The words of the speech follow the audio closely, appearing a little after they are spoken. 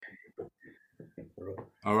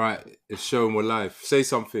All right, it's showing we're live. Say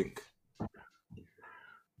something.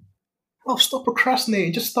 Oh, stop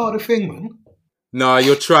procrastinating. Just start the thing, man. Nah,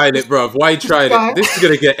 you're trying it, bruv. Why are you This trying it? guy. This is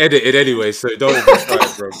gonna get edited anyway, so don't even try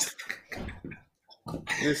it, bro.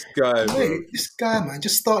 This guy, bro. Mate, this guy, man.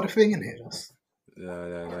 Just start the thing in here.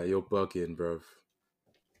 No. You're bugging, bruv.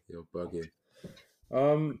 You're bugging.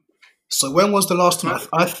 So when was the last time?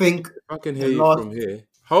 I think I can the hear you last. from here.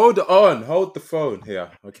 Hold on. Hold the phone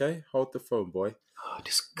here, okay? Hold the phone, boy. Oh,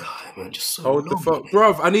 this guy, man, just so Hold the long, phone, man.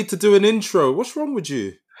 bruv. I need to do an intro. What's wrong with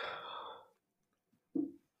you?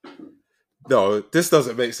 No, this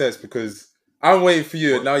doesn't make sense because I'm waiting for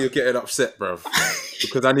you, and now you're getting upset, bruv,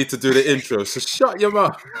 because I need to do the intro. So shut your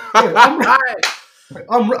mouth. Yeah,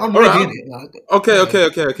 I'm All ready right. in it. Like, Okay.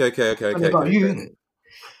 and about you, innit?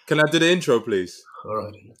 Can I do the intro, please? All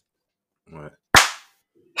right. All right.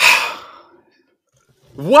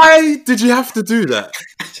 Why did you have to do that?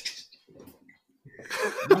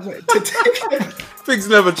 Things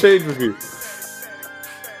never change with you.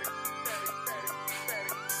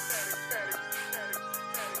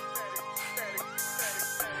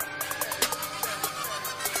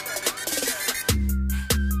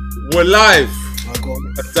 We're live,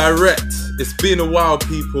 direct. It's been a while,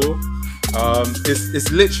 people.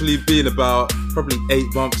 It's literally been about probably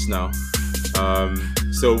 8 months now.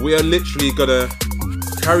 So we are literally gonna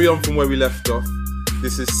carry on from where we left off.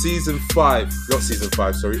 This is season 5, not season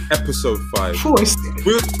 5, sorry, episode 5.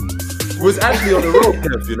 We was actually on a roll,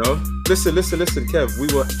 Kev. You know. Listen, Kev.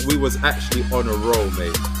 We was actually on a roll,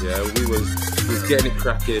 mate. Yeah, we was getting it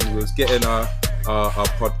cracking. We was getting our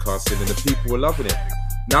podcasting, and the people were loving it.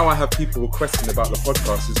 Now I have people requesting about the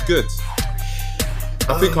podcast. It's good.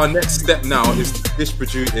 I think our next step now is to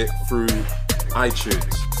distribute it through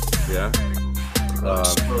iTunes. Yeah.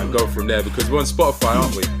 And go from there because we're on Spotify,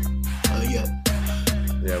 aren't we? Yeah.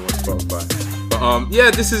 Yeah, we're on Spotify. But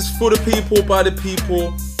yeah, this is for the people, by the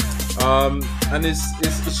people. And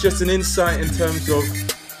it's just an insight in terms of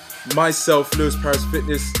myself, Lewis Paris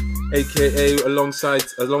Fitness, aka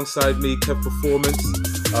alongside me, Kev Performance.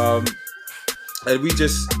 And we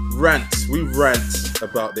just rant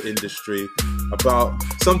about the industry,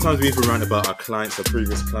 sometimes we even rant about our clients, our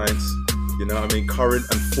previous clients, you know what I mean, current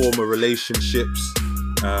and former relationships,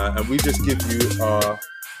 and we just give you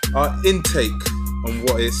our intake on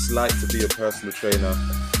what it's like to be a personal trainer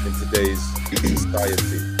in today's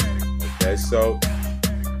society. Okay, so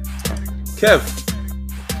Kev,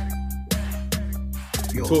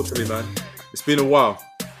 talk to me, man. It's been a while.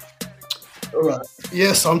 All right.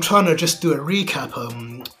 Yes, I'm trying to just do a recap.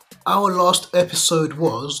 Our last episode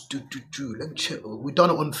was let me check. We done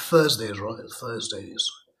it on Thursdays, right?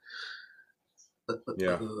 Thursdays.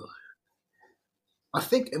 Yeah. I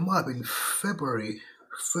think it might have been February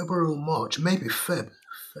or March, maybe Feb.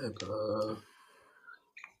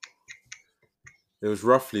 It was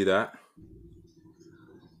roughly that.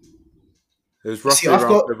 It was roughly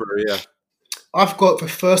around February, yeah. I've got the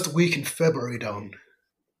first week in February down.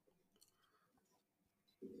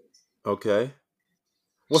 Okay.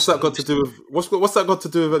 What's that got to do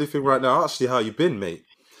with anything right now? Actually, how you been, mate?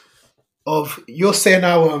 You're saying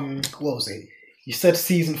now, what was it? You said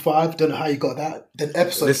season 5. Don't know how you got that. Then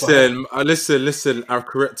episode 5. Listen. I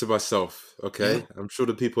corrected myself. Okay, yeah. I'm sure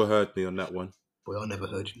the people heard me on that one. Boy, I never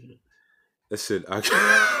heard you. Listen, I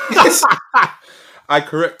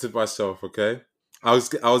corrected myself. Okay, I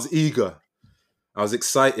was eager. I was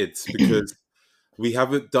excited because we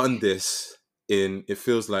haven't done this in, it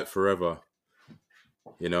feels like, forever.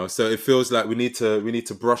 You know, so it feels like we need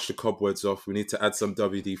to brush the cobwebs off. We need to add some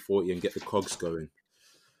WD-40 and get the cogs going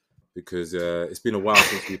because it's been a while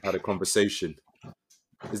since we've had a conversation.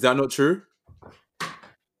 Is that not true?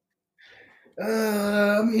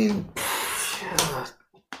 I mean,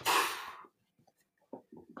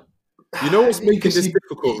 you know what's making this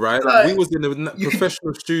difficult, right? Like, we was in a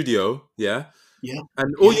professional studio, yeah. Yeah.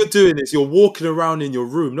 And all you're doing is you're walking around in your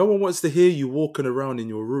room. No one wants to hear you walking around in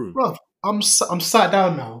your room. Bro, I'm sat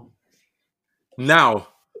down now. Now?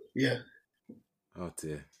 Yeah. Oh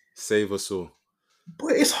dear. Save us all.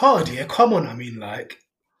 But it's hard, yeah. Come on, I mean, like.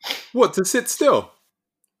 What, to sit still?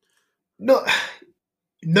 No,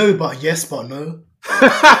 but yes, but no.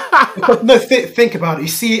 No, think about it. You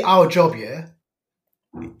see our job, yeah?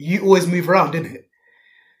 You always move around, innit?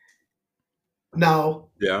 Now.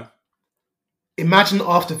 Yeah. Imagine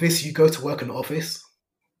after this you go to work in the office.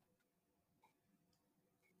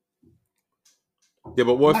 Yeah,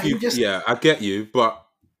 but what if you... Yeah, I get you, but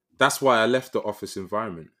that's why I left the office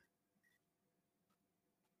environment.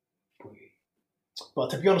 But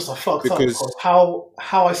to be honest, I fucked up because how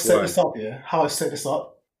I set this up, yeah? How I set this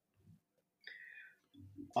up.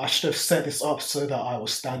 I should have set this up so that I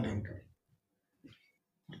was standing.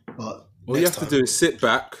 But all you have to do is sit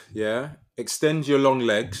back, yeah, extend your long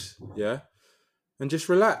legs, yeah, and just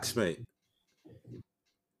relax, mate.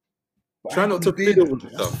 Try not to fiddle with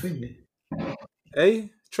stuff.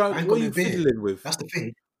 Hey, what are you fiddling with? That's the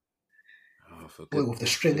thing. Oh, for with the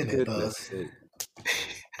string in it.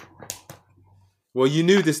 Well, you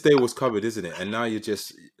knew this day was covered, isn't it? And now you're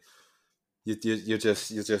just.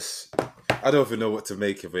 I don't even know what to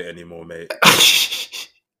make of it anymore, mate.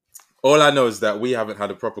 All I know is that we haven't had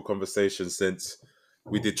a proper conversation since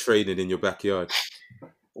we did training in your backyard.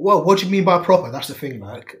 Well, what do you mean by proper? That's the thing,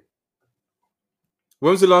 like.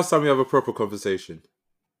 When was the last time we had a proper conversation?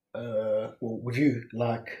 Well, with you,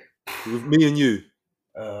 like. With me and you.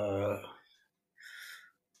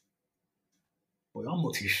 Well, I'm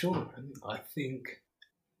not too sure. I think.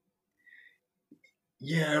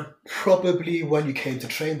 Yeah, probably when you came to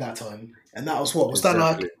train that time. And that was what? Was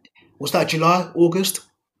that July, August?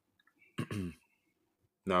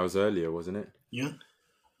 No, it was earlier, wasn't it? Yeah.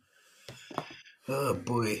 Oh,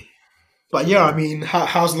 boy. But yeah, I mean,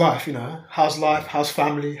 how's life, you know? How's life? How's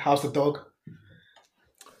family? How's the dog?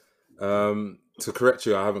 To correct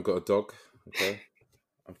you, I haven't got a dog. Okay.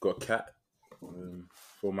 I've got a cat.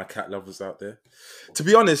 For all my cat lovers out there. To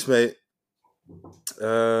be honest, mate,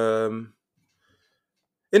 in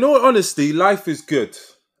all honesty, life is good.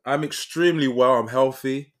 I'm extremely well. I'm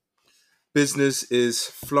healthy. Business is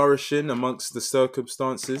flourishing amongst the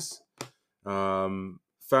circumstances.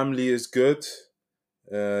 Family is good.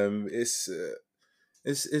 It's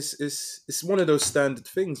one of those standard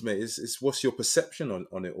things, mate. It's what's your perception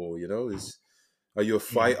on it all? You know, are you a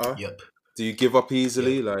fighter? Yep. Do you give up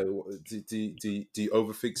easily? Yep. Like, do you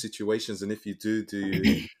overthink situations? And if you do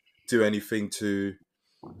you do anything to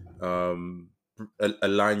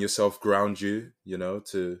align yourself, ground you? You know,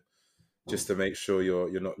 to make sure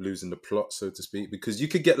you're not losing the plot, so to speak, because you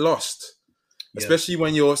could get lost, especially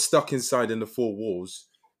when you're stuck inside in the four walls.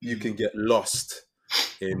 You can get lost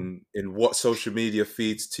in what social media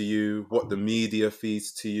feeds to you, what the media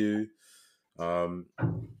feeds to you.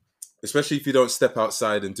 Especially if you don't step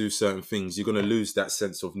outside and do certain things, you're going to lose that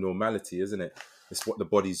sense of normality, isn't it? It's what the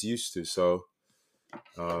body's used to. So,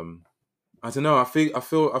 I don't know. I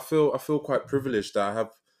feel quite privileged that I have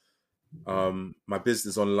my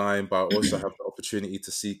business online, but I also have the opportunity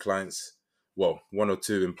to see clients, well, one or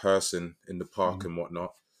two in person in the park and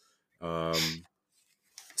whatnot.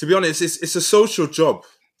 To be honest, it's a social job.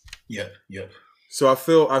 Yep. So I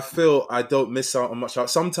feel I don't miss out on much.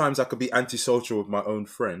 Sometimes I could be antisocial with my own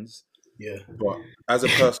friends. Yeah. But as a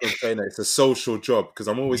personal trainer, it's a social job because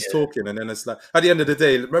I'm always talking, and then it's like at the end of the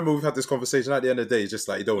day. Remember, we've had this conversation. At the end of the day, it's just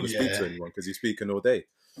like you don't want to speak to anyone because you're speaking all day.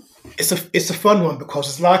 It's a fun one because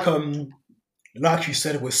it's like you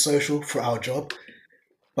said, we're social for our job,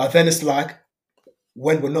 but then it's like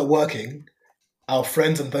when we're not working, our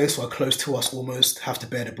friends and those who are close to us almost have to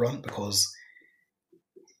bear the brunt because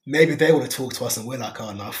maybe they want to talk to us and we're like,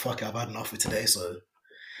 oh no, fuck it, I've had enough for today. So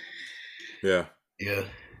yeah.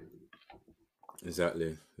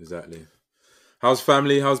 Exactly. How's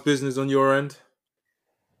family? How's business on your end?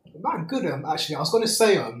 Man, good. Actually, I was going to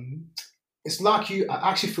say, it's like I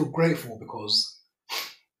actually feel grateful because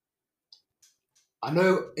I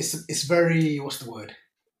know it's very, what's the word?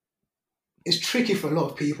 It's tricky for a lot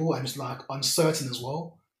of people and it's like uncertain as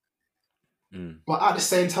well. But at the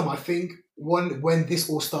same time, I think when this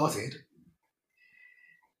all started,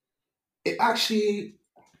 it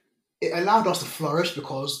allowed us to flourish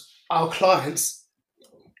because our clients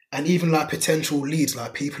and even like potential leads,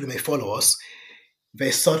 like people who may follow us,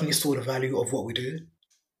 they suddenly saw the value of what we do.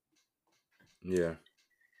 Yeah.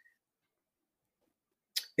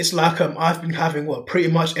 It's like I've been having pretty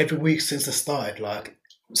much every week since it started. Like,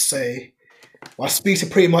 say, I speak to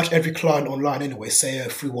pretty much every client online anyway, say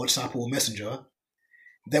through WhatsApp or Messenger.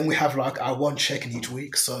 Then we have like our one check-in each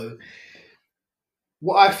week. So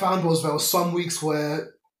what I found was there were some weeks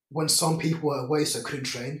where when some people were away so couldn't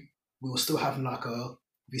train, we were still having like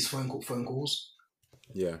these phone calls.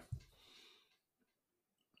 Yeah.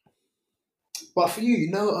 But for you,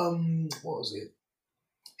 what was it?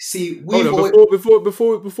 See,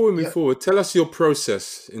 before we move forward, tell us your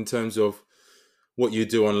process in terms of what you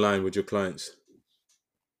do online with your clients.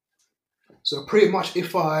 So pretty much,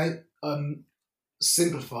 if I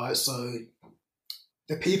simplify, so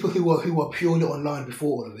the people who were purely online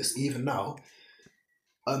before all of this, even now,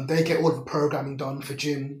 they get all of the programming done for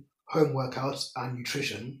gym, home workouts, and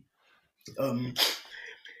nutrition.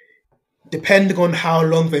 Depending on how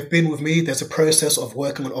long they've been with me, there's a process of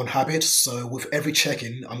working on habits. So with every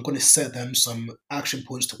check-in, I'm going to set them some action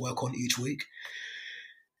points to work on each week.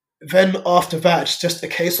 then after that, it's just a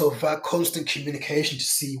case of that constant communication to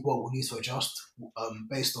see what we need to adjust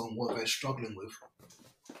based on what they're struggling with.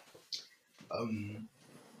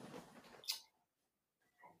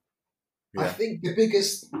 I think the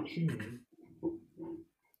biggest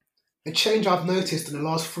the change I've noticed in the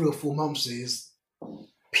last 3 or 4 months is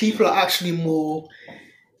people are actually more,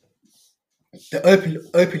 they're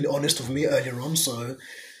openly honest with me earlier on. So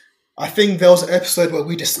I think there was an episode where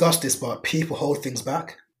we discussed this, but people hold things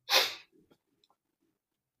back.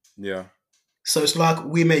 Yeah. So it's like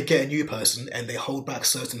we may get a new person and they hold back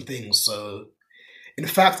certain things. So in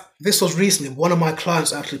fact, this was recently, one of my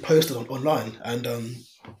clients actually posted online, and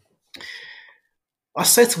I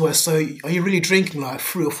said to her, so are you really drinking like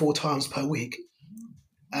 3 or 4 times per week?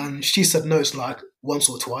 And she said, no, it's like once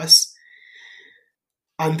or twice.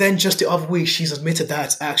 And then just the other week, she's admitted that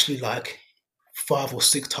it's actually like 5 or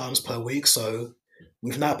 6 times per week. So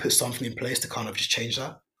we've now put something in place to kind of just change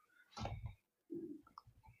that.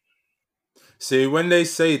 See, when they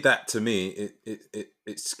say that to me,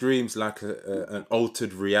 it screams like an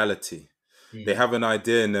altered reality. They have an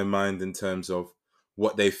idea in their mind in terms of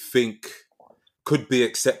what they think could be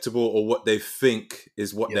acceptable, or what they think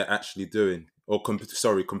is what they're actually doing, or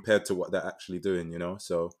compared to what they're actually doing, you know?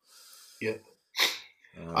 So yeah,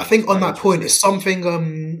 I think on that point, it's something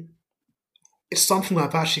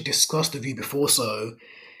I've actually discussed with you before. So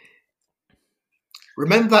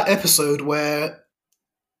remember that episode where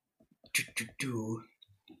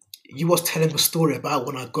you was telling the story about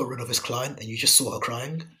when I got rid of his client and you just saw her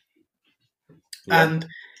crying? Yeah. And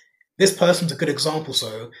this person's a good example.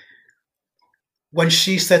 So when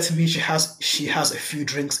she said to me she has a few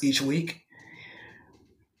drinks each week,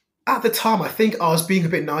 at the time I think I was being a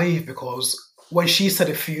bit naive, because when she said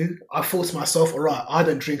a few, I thought to myself, all right, I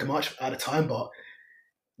don't drink much at a time, but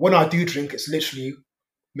when I do drink, it's literally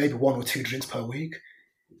maybe 1 or 2 drinks per week.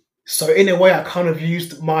 So in a way, I kind of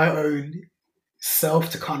used my own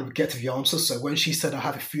self to kind of get to the answer. So when she said I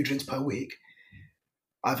have a few drinks per week,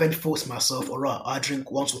 I then thought to myself, all right, I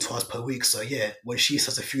drink once or twice per week. So yeah, when she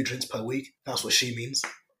says a few drinks per week, that's what she means.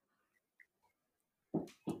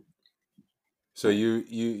 So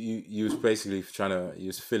you was basically you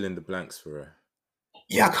was filling the blanks for her.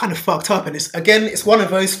 Yeah, I kind of fucked up. And it's one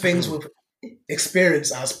of those things with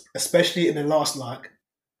experience, especially in the last,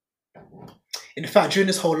 in fact, during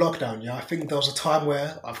this whole lockdown, I think there was a time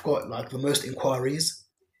where I've got like the most inquiries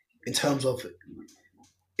in terms of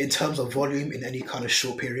volume in any kind of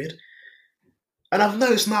short period. And I've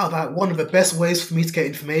noticed now that one of the best ways for me to get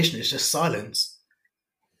information is just silence.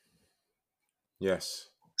 Yes.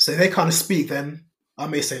 So they kind of speak, then I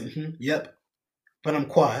may say, yep. When I'm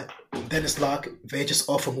quiet, then it's like they just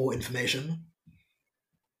offer more information.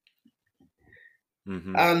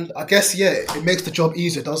 Mm-hmm. And I guess, it makes the job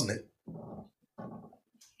easier, doesn't it?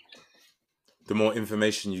 The more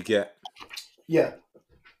information you get. Yeah.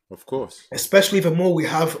 Of course. Especially the more we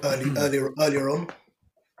have earlier on.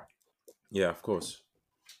 Yeah, of course.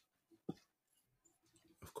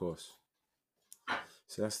 Of course.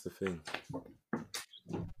 So that's the thing.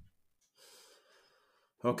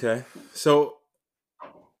 Okay. So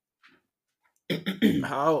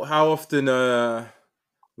how often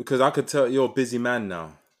because I could tell you're a busy man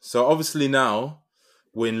now. So obviously now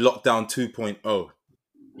we're in lockdown 2.0.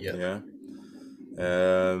 Yeah.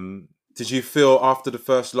 Did you feel after the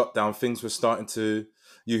first lockdown things were starting to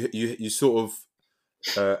you sort of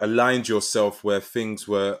aligned yourself where things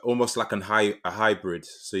were almost like a hybrid?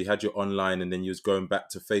 So you had your online and then you was going back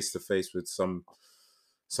to face with some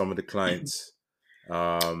of the clients.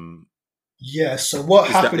 So what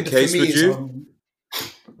happened for me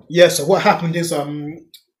is so what happened is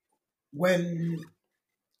when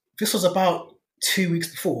this was about 2 weeks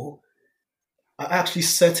before, I actually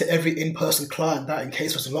said to every in-person client that in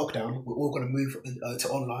case it was a lockdown, we're all going to move to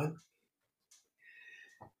online.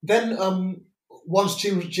 Then once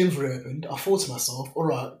gyms reopened, I thought to myself, all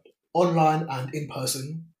right, online and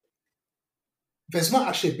in-person, there's not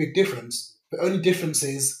actually a big difference. The only difference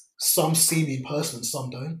is some see me in person and some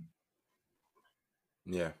don't.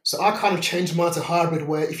 Yeah. So I kind of changed mine to hybrid,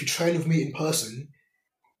 where if you train with me in person,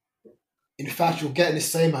 in fact, you're getting the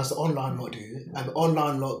same as the online lot do. And the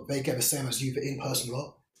online lot, they get the same as you, the in-person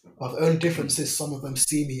lot. But the only difference is some of them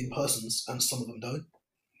see me in person and some of them don't.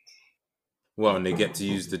 Well, and they get to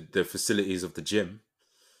use the facilities of the gym.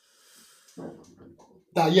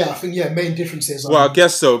 I think, main difference is... well, I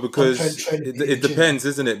guess so, because it depends,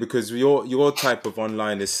 isn't it? Because your type of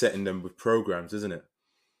online is setting them with programs, isn't it?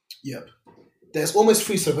 Yep. There's almost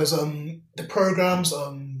 3. So there's the programs...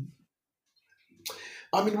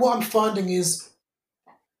 what I'm finding is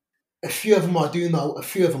a few of them are doing now. A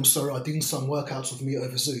few of them, sorry, are doing some workouts with me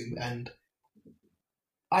over Zoom, and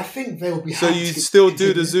I think they will be. So happy you to still do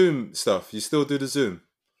continue. the Zoom stuff? You still do the Zoom?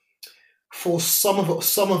 For some of it,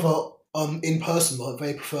 in person, but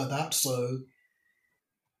they prefer that. So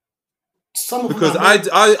some of Because them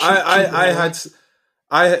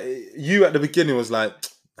you at the beginning was like,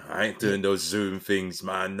 I ain't doing those Zoom things,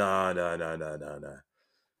 man. Nah.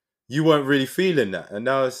 You weren't really feeling that, and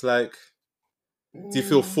now it's like, do you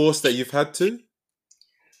feel forced that you've had to?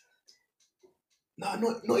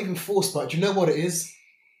 No, not even forced, but do you know what it is?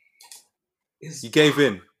 You gave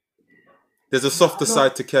in. There's a softer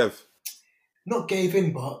side to Kev. Not gave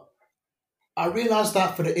in, but I realised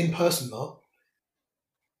that for the in-person lot,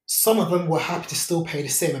 some of them were happy to still pay the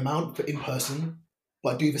same amount for in-person,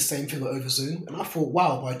 but do the same thing over Zoom. And I thought,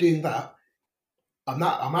 wow, by doing that, I'm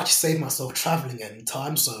actually saving myself travelling and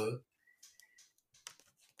time, so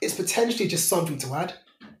it's potentially just something to add.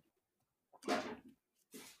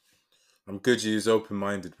 I'm good you was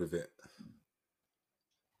open-minded with it.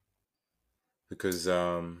 Because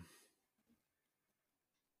it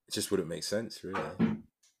just wouldn't make sense, really.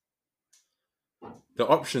 The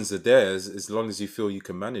options are there as long as you feel you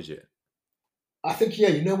can manage it. I think, yeah,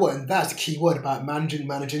 you know what, and that's the key word about managing,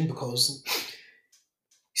 because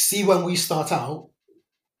see, when we start out,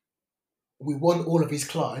 we want all of these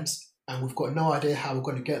clients and we've got no idea how we're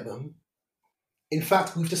going to get them. In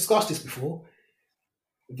fact, we've discussed this before.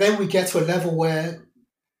 Then we get to a level where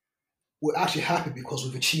we're actually happy because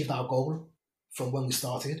we've achieved our goal from when we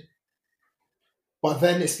started. But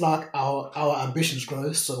then it's like our ambitions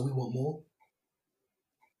grow, so we want more.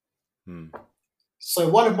 So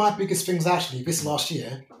one of my biggest things actually this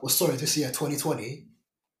year, 2020,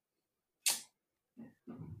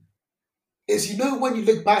 is, you know, when you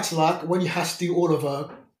look back to like when you had to do all of the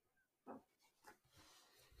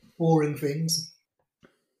boring things,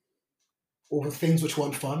 or the things which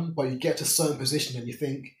weren't fun, but you get to a certain position and you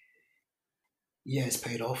think, yeah, it's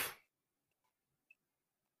paid off.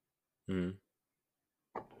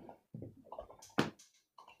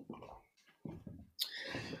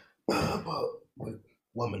 But wait,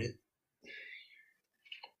 1 minute.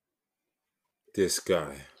 This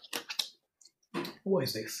guy. What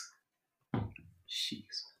is this?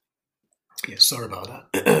 Jeez. Yeah, sorry about that.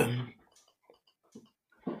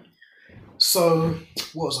 So,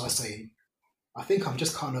 what was I saying? I think I'm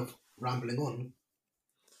just kind of rambling on.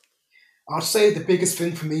 I'd say the biggest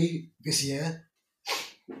thing for me this year,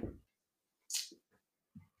 you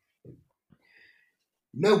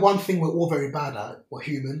know, one thing we're all very bad at, we're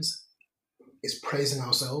humans, is praising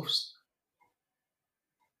ourselves.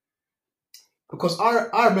 Because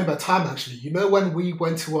I remember a time actually, you know, when we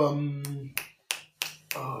went to what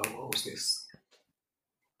was this?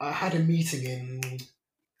 I had a meeting in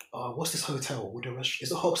what's this hotel with the restaurant?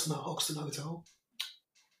 Is it Hoxton Hotel?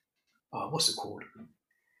 What's it called?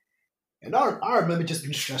 And I remember just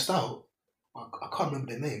being stressed out. I can't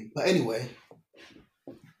remember the name, but anyway,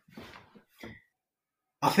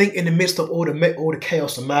 I think in the midst of all the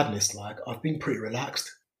chaos and madness, like, I've been pretty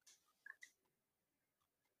relaxed.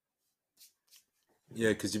 Yeah,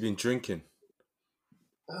 because you've been drinking.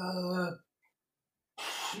 Nah,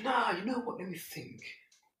 you know what? Let me think.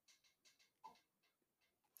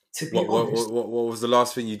 To be honest, what was the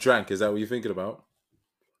last thing you drank? Is that what you're thinking about?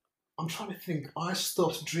 I'm trying to think. I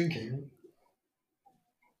stopped drinking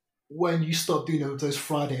when you stopped doing those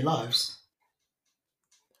Friday lives.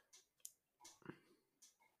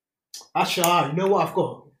 Actually, you know what I've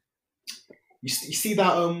got? You see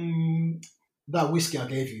that whiskey I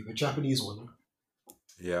gave you, the Japanese one?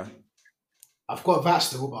 Yeah. I've got that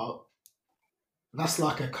still, but that's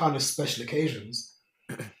like a kind of special occasions.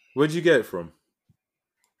 Where'd you get it from?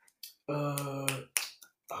 I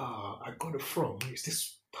got it from, is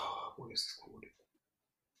this, what is this called?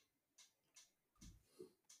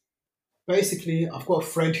 Basically, I've got a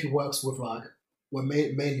friend who works with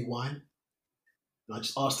mainly wine. And I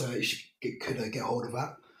just asked her if she could get hold of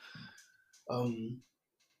that.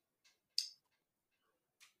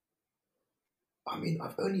 I mean,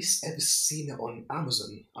 I've only ever seen it on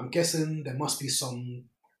Amazon. I'm guessing there must be some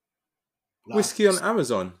whiskey on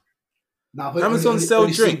Amazon. Now, Amazon sell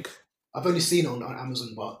drink. I've only seen it on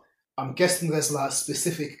Amazon, but I'm guessing there's like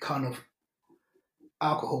specific kind of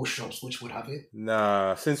alcohol shops which would have it.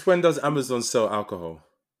 Nah, since when does Amazon sell alcohol?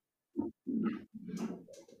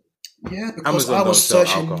 Yeah, because Amazon I was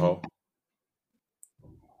searching alcohol.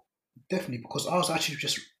 Definitely, because I was actually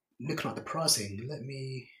just looking at the pricing. Let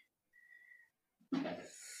me.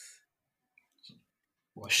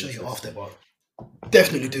 Well, I'll show you after, but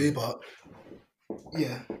definitely do. But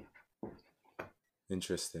yeah,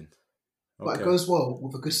 interesting. But it goes well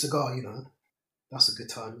with a good cigar, you know. That's a good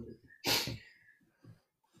time.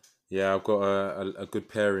 Yeah, I've got a good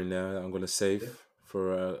pairing there that I'm going to save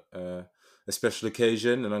for a special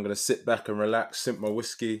occasion, and I'm going to sit back and relax, sip my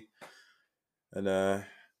whiskey, and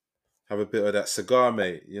have a bit of that cigar,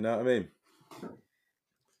 mate. You know what I mean?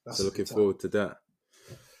 So looking forward to that.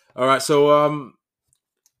 All right, so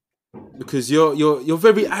because you're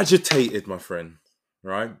very agitated, my friend,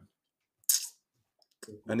 right?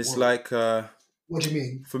 And it's like what do you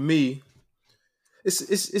mean? For me,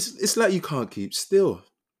 it's like you can't keep still.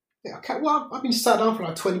 Yeah, well, I've been sat down for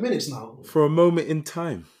like 20 minutes now. For a moment in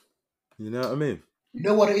time. You know what I mean? You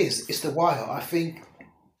know what it is? It's the wire. I think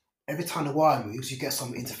every time the wire moves, you get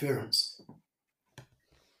some interference.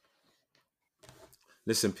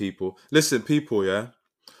 Listen, people, yeah?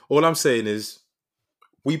 All I'm saying is,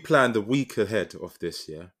 we planned a week ahead of this,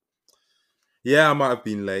 yeah? Yeah, I might have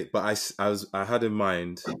been late, but I had in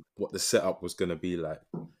mind what the setup was going to be like.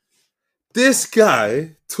 This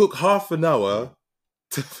guy took half an hour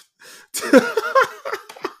to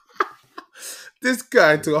this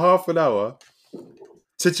guy took half an hour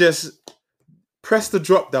to just press the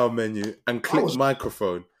drop down menu and click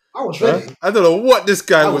microphone. I was ready. I don't know what this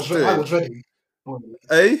guy was doing. I was ready.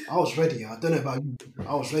 Hey? I was ready. I don't know about you.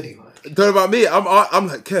 I was ready. Don't know about me. I'm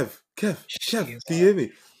like, Kev, do you hear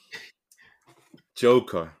me?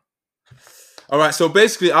 Joker. All right, so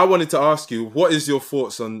basically I wanted to ask you, what is your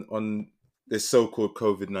thoughts on this so-called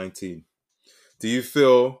COVID-19? Do you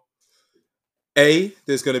feel A,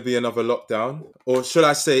 there's going to be another lockdown? Or should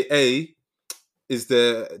I say A,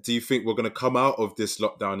 do you think we're going to come out of this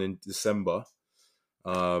lockdown in December?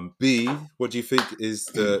 B, what do you think is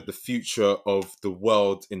the future of the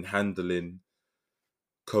world in handling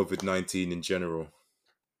COVID-19 in general?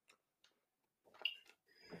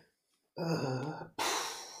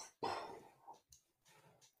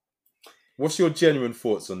 What's your genuine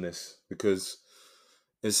thoughts on this? Because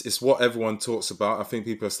it's what everyone talks about. I think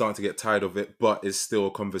people are starting to get tired of it, but it's still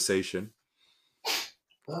a conversation.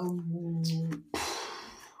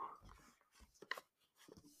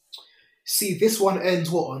 See, this one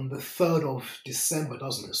ends on the 3rd of December,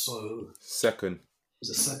 doesn't it? So second.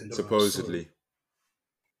 It's the 2nd, supposedly. So,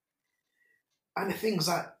 and the thing's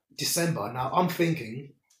that December. Now I'm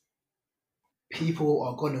thinking people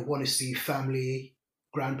are gonna want to see family,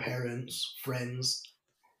 grandparents, friends.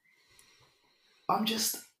 I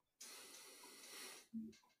just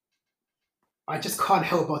can't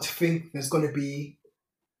help but to think there's going to be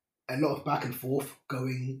a lot of back and forth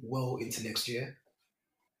going well into next year.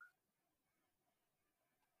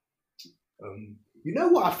 You know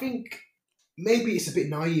what? I think maybe it's a bit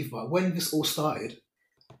naive, but when this all started,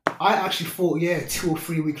 I actually thought, 2 or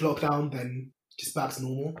 3 week lockdown, then just back to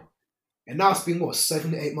normal. And now it's been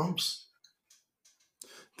 7 to 8 months.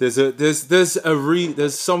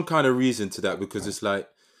 There's some kind of reason to that, because it's like,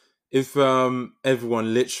 if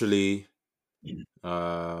everyone literally,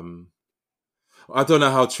 I don't know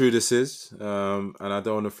how true this is, and I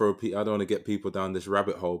don't want to get people down this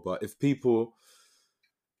rabbit hole, but if people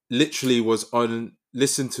literally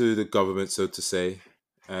listen to the government, so to say,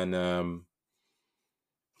 and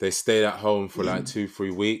they stayed at home for like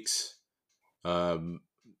 2-3 weeks,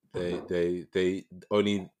 they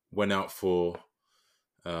only went out for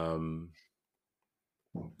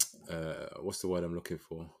what's the word I'm looking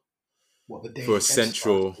for? For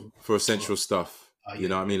essential stuff. You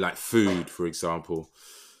know what I mean? Like food, for example.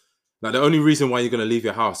 Like the only reason why you're going to leave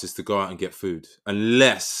your house is to go out and get food.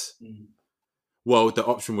 Unless, well, the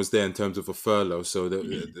option was there in terms of a furlough, so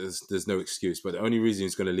there's no excuse. But the only reason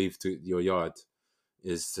you're going to leave to your yard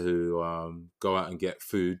is to go out and get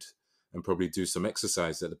food and probably do some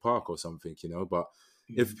exercise at the park or something, you know. But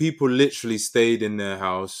if people literally stayed in their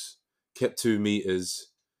house, kept 2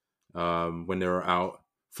 meters when they were out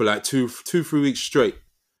for like 2-3 weeks straight,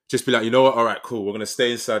 just be like, you know what? All right, cool. We're going to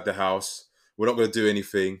stay inside the house. We're not going to do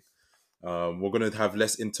anything. We're going to have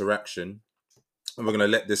less interaction, and we're going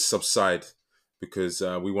to let this subside, because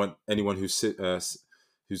we want anyone who's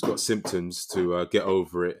got symptoms to get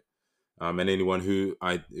over it, and anyone who's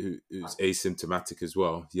asymptomatic as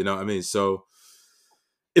well. You know what I mean? So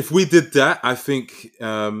if we did that, I think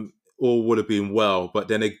all would have been well. But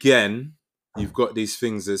then again, you've got these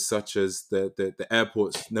things such as the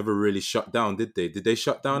airports never really shut down, did they? Did they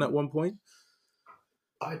shut down at one point?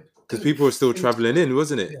 Because people were still traveling in,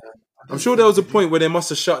 wasn't it? Yeah, I'm sure there was a point where they must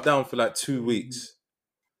have shut down for like 2 weeks.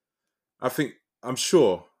 I'm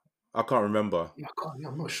sure. I can't remember. Yeah,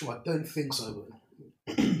 I'm not sure. I don't think so.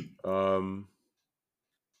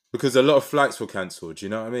 Because a lot of flights were cancelled. You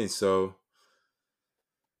know what I mean? So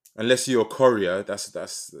unless you're a courier,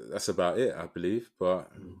 that's about it, I believe.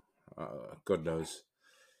 But God knows.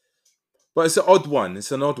 But it's an odd one.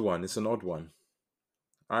 It's an odd one. It's an odd one.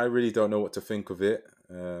 I really don't know what to think of it.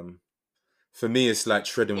 For me, it's like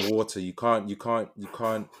treading water. You can't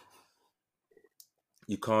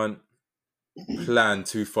plan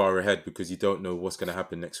too far ahead because you don't know what's going to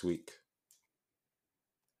happen next week.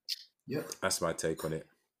 Yeah. That's my take on it.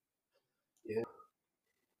 Yeah.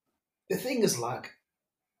 The thing is, like,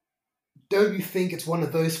 don't you think it's one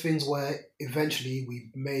of those things where eventually we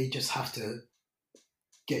may just have to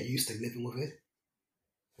get used to living with it?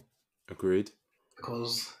 Agreed.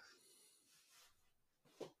 Because,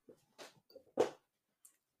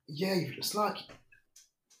 yeah, it's like,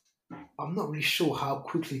 I'm not really sure how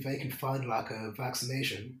quickly they can find like a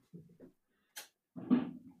vaccination.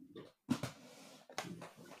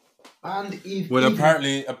 And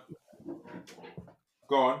apparently,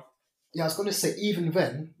 go on. Yeah, I was going to say, even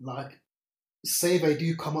then, like, say they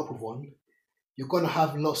do come up with one, you're going to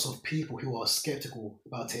have lots of people who are skeptical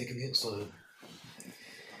about taking it. So,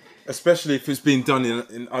 especially if it's been done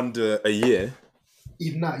in under a year.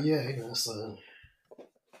 Even that, yeah, you know, so.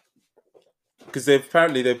 Because they've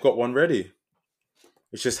got one ready.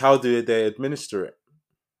 It's just how do they administer it?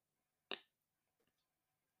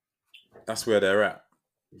 That's where they're at.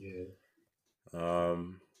 Yeah.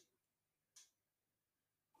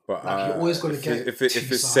 But like you're always going to get if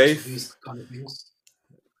it's safe, these kind of things.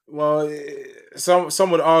 Well,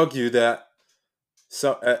 some would argue that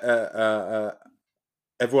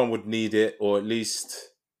everyone would need it, or at least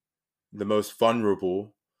the most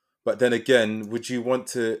vulnerable. But then again, would you want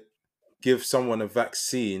to give someone a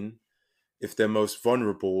vaccine if they're most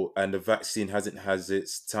vulnerable and the vaccine hasn't had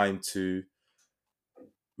its time to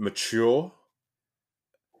mature?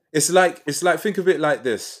 It's like think of it like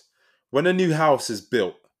this: when a new house is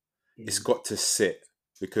built, it's got to sit,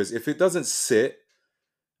 because if it doesn't sit,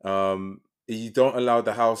 you don't allow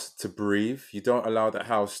the house to breathe. You don't allow the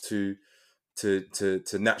house to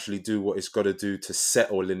naturally do what it's got to do to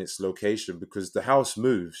settle in its location, because the house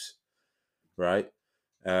moves, right?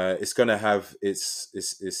 It's gonna have it's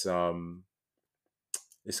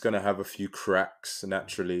gonna have a few cracks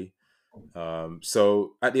naturally.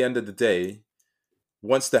 So at the end of the day,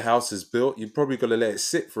 once the house is built, you're probably gonna let it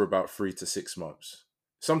sit for about 3 to 6 months,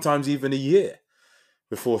 sometimes even a year,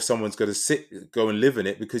 before someone's going to go and live in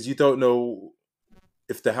it, because you don't know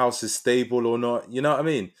if the house is stable or not. You know what I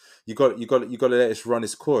mean? You got to let it run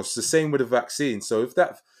its course. It's the same with a vaccine. So if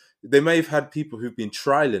they may have had people who've been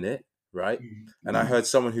trialing it, right? And I heard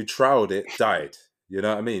someone who trialed it died. You know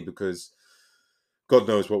what I mean? Because God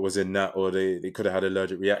knows what was in that, or they could have had an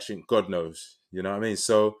allergic reaction. God knows. You know what I mean?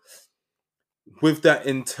 So with that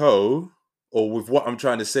in tow, or with what I'm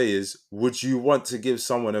trying to say is, would you want to give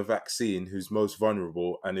someone a vaccine who's most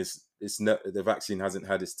vulnerable and the vaccine hasn't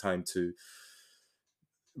had its time to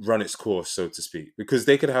run its course, so to speak? Because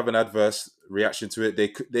they could have an adverse reaction to it.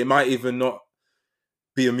 They might even not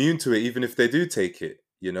be immune to it, even if they do take it.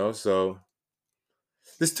 You know, so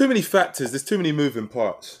there's too many factors. There's too many moving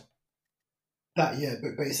parts. But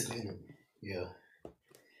basically, yeah.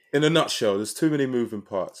 In a nutshell, there's too many moving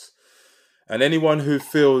parts, and anyone who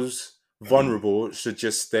feels vulnerable should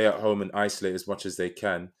just stay at home and isolate as much as they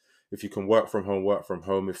can. If you can work from home, work from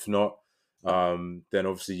home. If not, then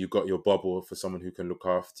obviously you've got your bubble for someone who can look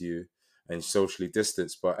after you and socially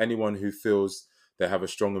distance. But anyone who feels they have a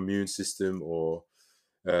strong immune system, or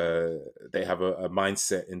they have a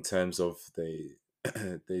mindset in terms of they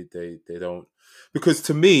don't, because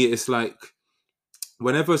to me it's like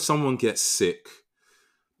whenever someone gets sick,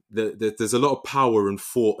 there's a lot of power in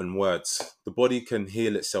thought and words. The body can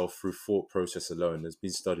heal itself through thought process alone. There's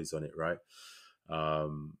been studies on it, right?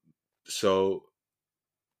 So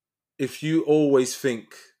if you always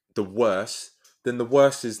think the worst, then the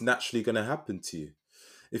worst is naturally going to happen to you.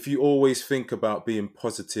 If you always think about being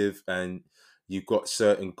positive and you've got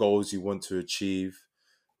certain goals you want to achieve,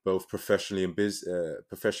 both professionally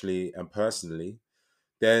and personally,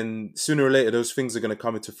 then sooner or later those things are going to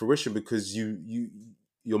come into fruition, because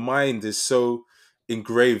your mind is so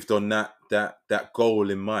engraved on that goal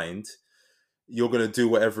in mind. You're going to do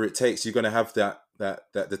whatever it takes. You're going to have that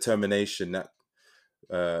determination, that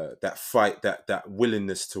fight, that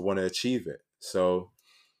willingness to want to achieve it. So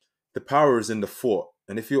the power is in the thought.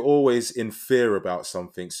 And if you're always in fear about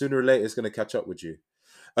something, sooner or later it's going to catch up with you.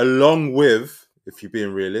 Along with, if you're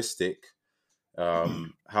being realistic,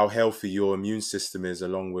 how healthy your immune system is,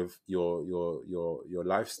 along with your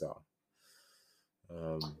lifestyle.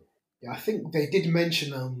 Yeah, I think they did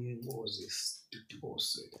mention what was this?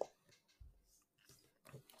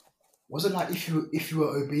 Was it like if you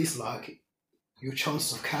were obese, like your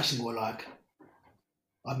chances of catching were like,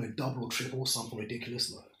 I don't know, double or triple, something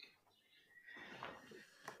ridiculous, like.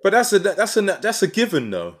 But that's a given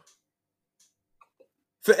though.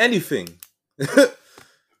 For anything.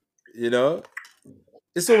 You know?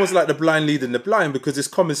 It's almost like the blind leading the blind because it's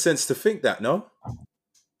common sense to think that, no?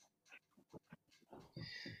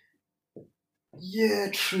 Yeah,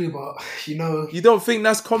 true, but you know, you don't think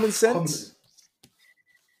that's common sense?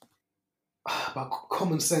 But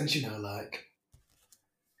common sense, you know, like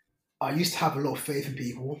I used to have a lot of faith in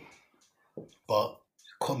people, but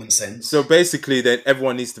common sense. So basically, then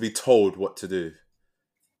everyone needs to be told what to do.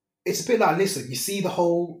 It's a bit like, listen, you see the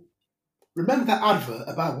whole. Remember that advert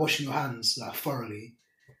about washing your hands like thoroughly?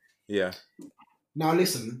 Yeah. Now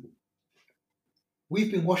listen,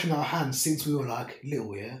 we've been washing our hands since we were like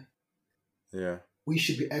little, yeah? Yeah. We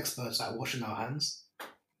should be experts at washing our hands.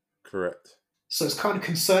 Correct. So it's kind of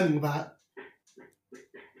concerning that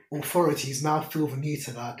authorities now feel the need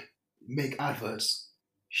to like make adverts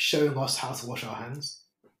showing us how to wash our hands.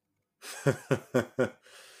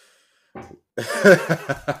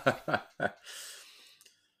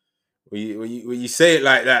 When you say it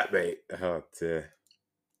like that, mate. Oh dear.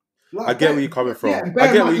 Like, I get where you're coming from. Yeah,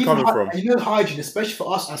 I get where you're coming from. You know, hygiene, especially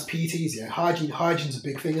for us as PTs, yeah, hygiene's a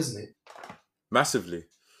big thing, isn't it? Massively.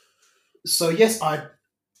 So yes, I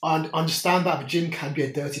understand that the gym can be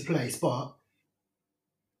a dirty place, but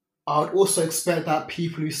I would also expect that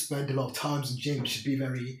people who spend a lot of time in gym should be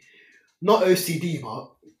very, not OCD,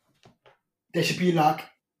 but they should be like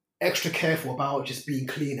extra careful about just being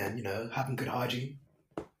clean and, you know, having good hygiene.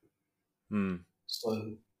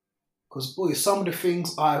 So, because boy, some of the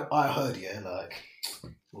things I heard, yeah,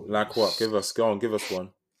 like what? Give us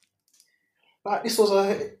one. Like this was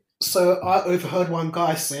so I overheard one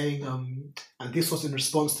guy saying, and this was in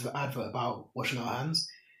response to the advert about washing our hands.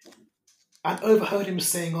 And overheard him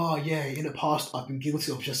saying, "Oh yeah, in the past I've been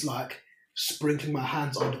guilty of just like sprinkling my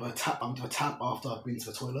hands under a tap after I've been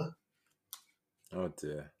to the toilet." Oh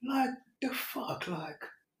dear! Like the fuck, like.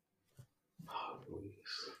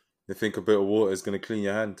 You think a bit of water is going to clean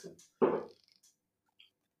your hand?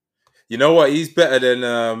 You know what? He's better than.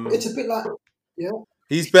 It's a bit like, yeah.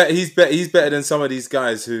 He's better than some of these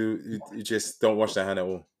guys who just don't wash their hand at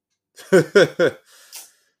all. But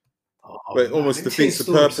it almost defeats the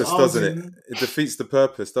purpose, doesn't it? It defeats the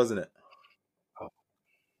purpose, doesn't it?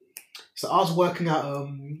 So I was working at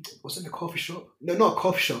was it the coffee shop? No, not a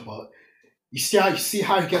coffee shop, but you see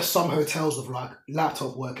how you get some hotels with like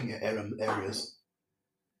laptop working at areas.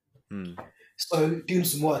 So doing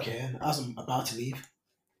some work here, and as I'm about to leave,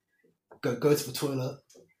 go to the toilet,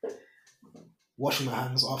 washing my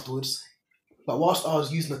hands afterwards. But whilst I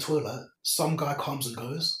was using the toilet, some guy comes and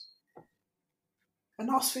goes. And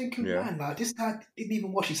I was thinking, man, like this guy didn't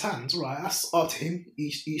even wash his hands, right? That's up to him,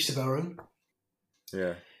 each to their own.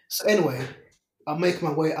 Yeah. So anyway, I make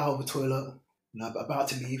my way out of the toilet, and I'm about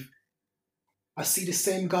to leave. I see the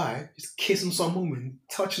same guy just kissing some woman,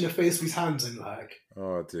 touching her face with his hands, and like,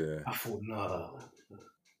 oh dear. I thought, nah.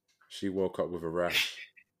 She woke up with a rash.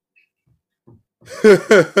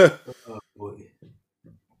 Oh, boy.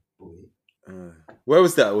 Where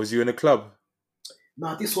was that? Was you in a club?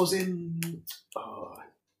 Nah, this was in.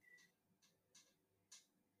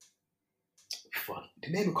 Fuck. The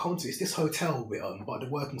name of country is this hotel with by the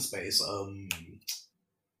working space.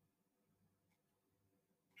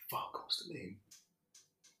 Fuck, what's the name?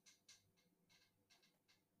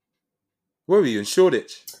 Where were you in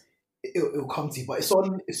Shoreditch? It'll come to you, but it's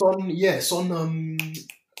on.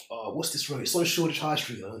 What's this road? It's on Shoreditch High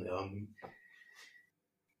Street.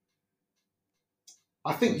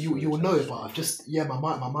 I think you will know it, but I've just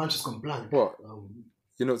my mind's just gone blank. What?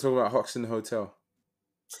 You're not talking about Hoxton Hotel?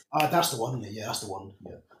 That's the one. Yeah, that's the one.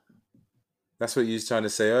 Yeah. That's what you was trying to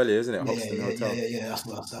say earlier, isn't it? Hoxton Hotel. Yeah. That's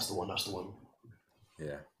the one. That's the one.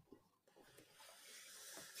 Yeah.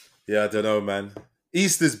 Yeah, I don't know, man.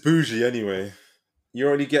 East is bougie anyway. You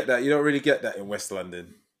don't really get that. You don't really get that in West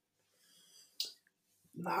London.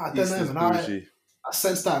 Nah, I don't know, man. I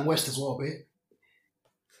sense that in West as well, mate.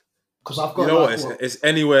 Because I've got. You know what? It's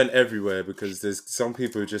anywhere and everywhere because there's some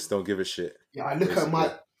people who just don't give a shit. Yeah, I look at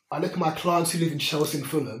my clients who live in Chelsea and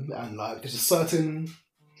Fulham, and like there's a certain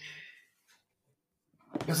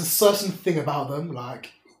thing about them,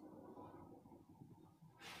 like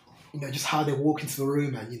you know, just how they walk into the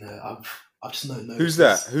room, and you know, I've just noticed. Who's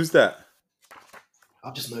that? Who's that?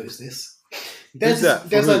 I've just noticed this. There's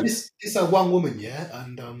one woman, yeah,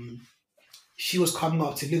 and she was coming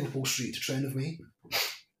up to Liverpool Street to train with me,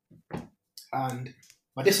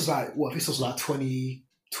 but this was like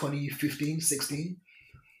 2015, 16.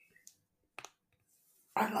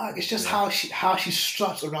 And like it's just how she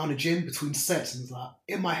struts around the gym between sets, and it's like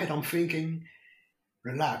in my head I'm thinking,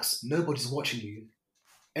 relax, nobody's watching you.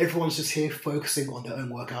 everyone's just here focusing on their own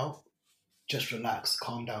workout. Just relax,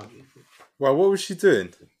 calm down. Well, what was she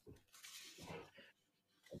doing?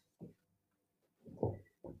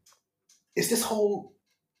 It's this whole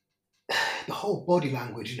the whole body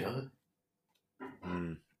language, you know.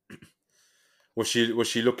 Mm. Was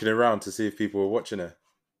she looking around to see if people were watching her?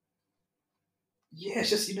 Yeah, it's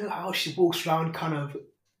just how she walks around, kind of.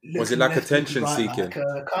 Was it like attention right, seeking?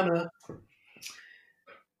 Like, kind of.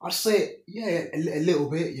 I'd say, yeah, a little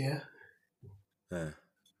bit, yeah.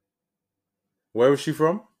 Where was she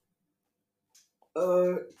from?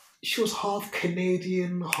 She was half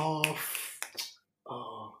Canadian, half.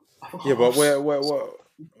 Yeah, but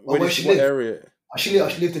where did she, what area? She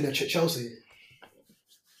lived in Chelsea.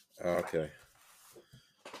 Oh, okay.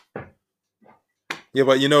 Yeah,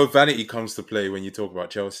 but vanity comes to play when you talk about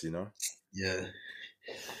Chelsea, no? Yeah.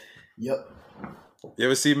 Yep. You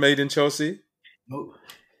ever see Made in Chelsea? Nope.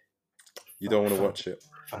 You don't want to watch it.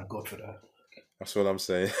 Thank God for that. That's what I'm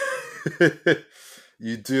saying.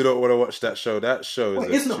 You do not want to watch that show. That show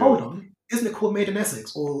is hold on. Isn't it called Made in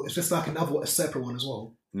Essex? Or it's just like a separate one as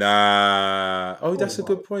well? Nah. Oh, that's a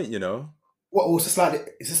good point, What, or is this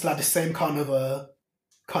like the same kind of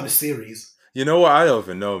series? You know what? I don't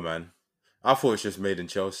even know, man. I thought it's just Made in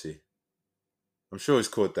Chelsea. I'm sure it's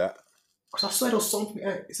called that. Because I swear there was something.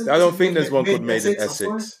 I don't think there's one called Made in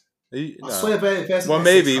Essex. I swear there's well,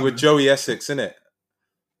 maybe with Joey Essex, innit?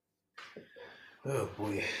 Oh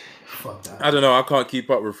boy, fuck that. I don't know. I can't keep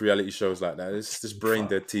up with reality shows like that. It's just brain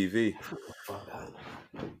dead TV. Fuck that.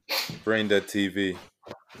 Brain dead TV.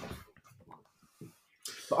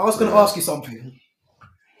 But I was going to ask you something.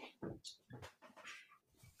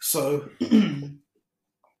 So,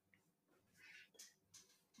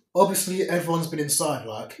 obviously, everyone's been inside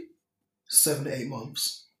like 7 to 8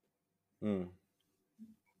 months. Mm.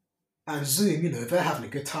 And Zoom, they're having a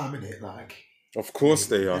good time in it. Like, of course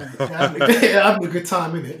they are. They're having a good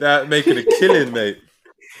time in it. They're making a killing, mate.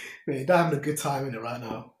 They're having a good time in it right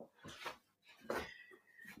now.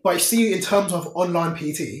 But you see, in terms of online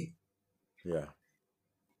PT, yeah,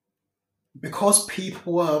 because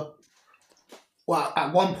people were,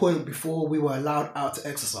 at one point before we were allowed out to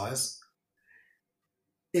exercise,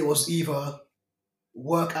 it was either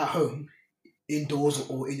work at home, indoors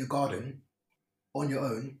or in your garden, on your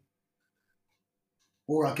own,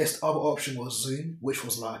 or I guess the other option was Zoom, which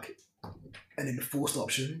was like an enforced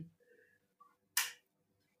option.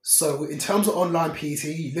 So in terms of online PT,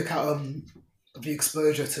 you look at the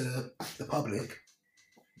exposure to the public.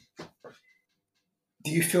 Do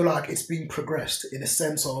you feel like it's been progressed in a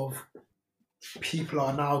sense of people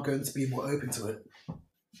are now going to be more open to it?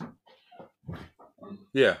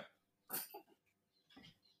 Yeah.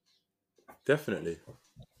 Definitely.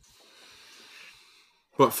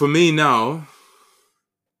 But for me now,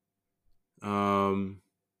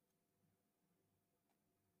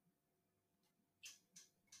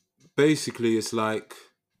 basically it's like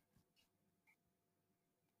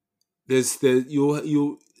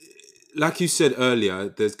you like you said earlier,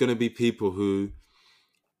 there's going to be people who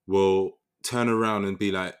will turn around and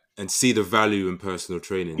be like, and see the value in personal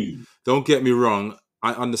training. Don't get me wrong,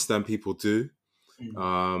 I understand people do.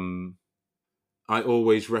 I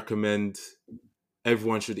always recommend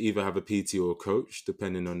everyone should either have a PT or a coach,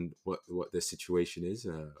 depending on what their situation is,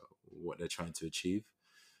 what they're trying to achieve.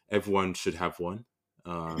 Everyone should have one.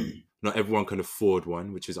 Not everyone can afford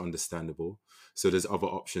one, which is understandable. So there's other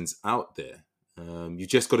options out there. You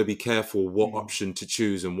just got to be careful what option to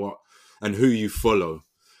choose and who you follow,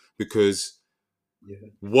 because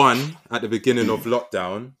one, at the beginning of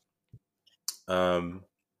lockdown, a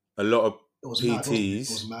lot of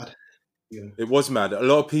PTs. It was mad. A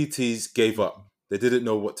lot of PTs gave up. They didn't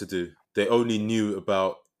know what to do. They only knew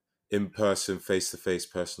about in-person, face-to-face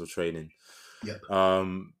personal training.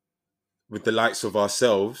 With the likes of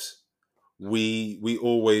ourselves, we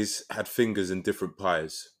always had fingers in different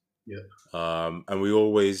pies. And we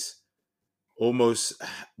always almost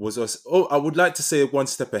was us. Oh, I would like to say one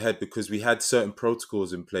step ahead, because we had certain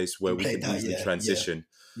protocols in place where we could easily transition.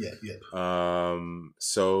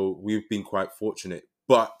 So we've been quite fortunate,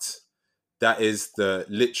 but that is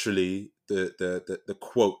literally the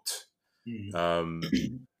quote.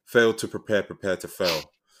 Fail to prepare, prepare to fail.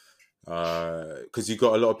 Because you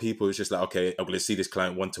got a lot of people who's just like, okay, I'm going to see this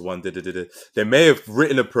client one-to-one. They may have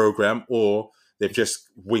written a program, or they've just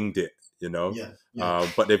winged it,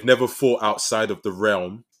 but they've never thought outside of the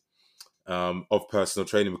realm of personal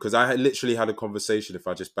training. Because I literally had a conversation, if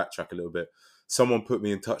I just backtrack a little bit, someone put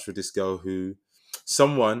me in touch with this girl it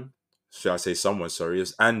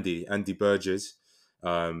was Andy Burgess.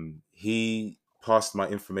 He passed my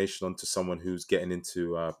information on to someone who's getting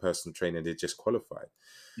into personal training. They just qualified.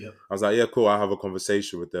 Yep. I was like, yeah, cool. I'll have a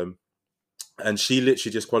conversation with them. And she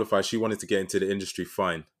literally just qualified. She wanted to get into the industry.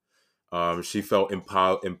 Fine. She felt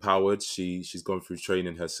empowered. She's gone through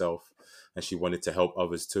training herself, and she wanted to help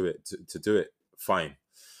others to do it. Fine.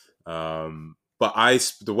 But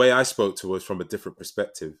the way I spoke to her was from a different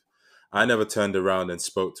perspective. I never turned around and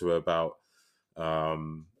spoke to her about,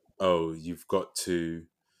 you've got to,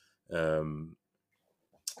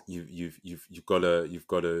 you've got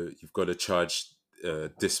to charge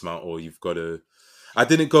dismount, or you've got to. I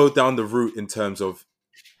didn't go down the route in terms of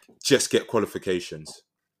just get qualifications.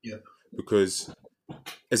 Yeah. Because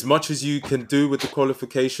as much as you can do with the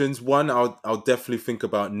qualifications, one, I'll definitely think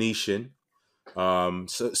about niching,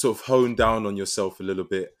 sort of hone down on yourself a little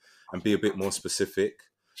bit and be a bit more specific.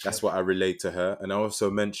 That's what I relate to her. And I also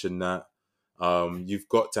mentioned that you've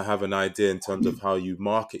got to have an idea in terms of how you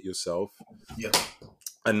market yourself. Yeah.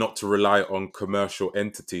 And not to rely on commercial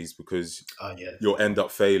entities, because you'll end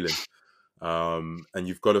up failing. And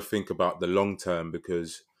you've got to think about the long term,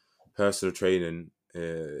 because personal training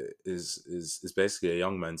is basically a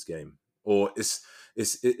young man's game. Or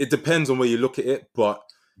it depends on where you look at it, but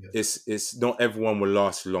it's not everyone will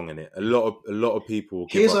last long in it. A lot of people will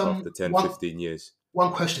give up after 10, 15 years.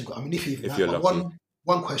 One question, I mean, if you're lucky.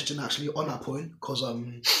 One question actually on that point, because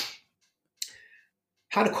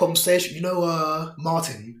had a conversation,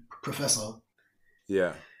 Martin, Professor.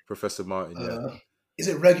 Yeah, Professor Martin, yeah. Is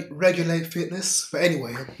it Regulate Fitness? But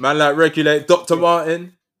anyway. Man, like Regulate, Dr.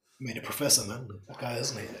 Martin. I mean, a professor, man. That guy,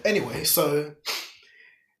 isn't he? Anyway, so,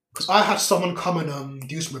 because I had someone come and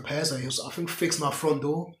do some repairs, and he was, I think, fix my front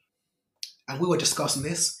door. And we were discussing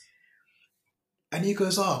this. And he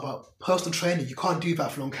goes, about personal training, you can't do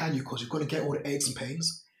that for long, can you? Because you're going to get all the aches and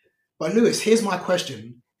pains. But Lewis, here's my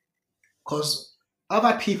question. Because I've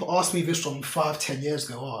had people ask me this from 5-10 years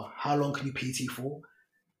ago. How long can you PT for?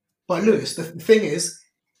 But Lewis, the thing is,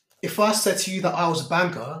 if I said to you that I was a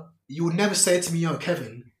banker, you would never say to me, yo,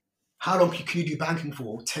 Kevin, how long can you do banking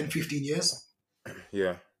for? 10, 15 years?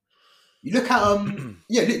 Yeah. You look at,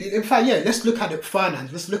 let's look at the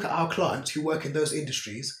finance. Let's look at our clients who work in those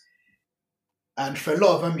industries. And for a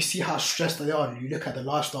lot of them, you see how stressed they are. And you look at the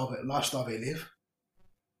lifestyle they live.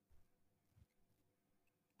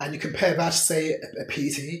 And you compare that to, say, a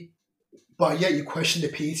PT, but yet you question the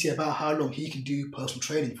PT about how long he can do personal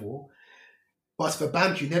training for. But for a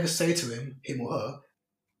bank, you never say to him or her,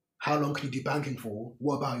 how long can you do banking for?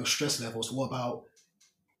 What about your stress levels? What about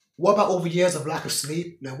all the years of lack of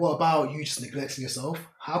sleep? What about you just neglecting yourself?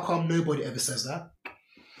 How come nobody ever says that?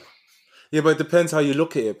 Yeah, but it depends how you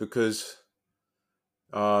look at it, because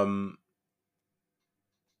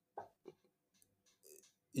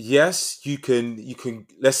yes, you can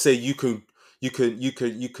let's say you can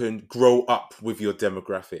grow up with your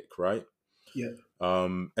demographic, right? Yeah.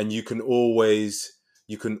 And you can always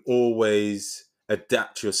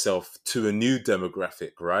adapt yourself to a new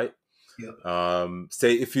demographic, right? Yeah.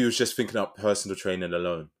 Say if you was just thinking up personal training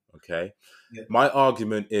alone, okay? Yeah. My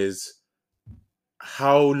argument is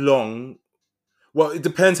how long. Well, it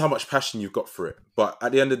depends how much passion you've got for it, but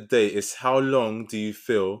at the end of the day, it's how long do you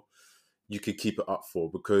feel you could keep it up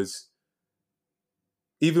for? Because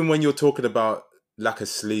even when you're talking about lack of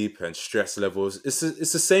sleep and stress levels, it's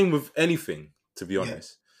the same with anything, to be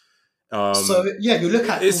honest. You look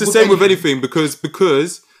at it's the same with anything,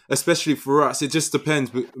 because especially for us, it just depends.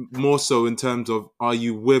 But more so in terms of, are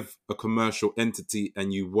you with a commercial entity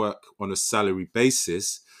and you work on a salary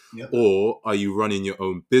basis, or are you running your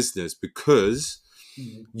own business? Because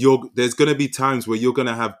there's going to be times where you're going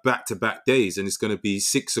to have back-to-back days, and it's going to be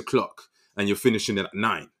 6 o'clock, and you're finishing at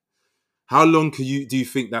 9. How long do you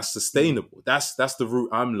think that's sustainable? That's the route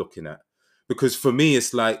I'm looking at. Because for me,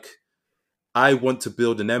 it's like, I want to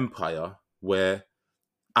build an empire where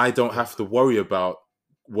I don't have to worry about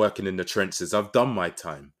working in the trenches. I've done my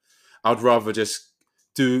time. I'd rather just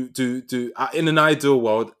do in an ideal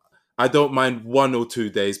world, I don't mind 1 or 2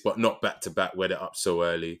 days, but not back to back where they're up so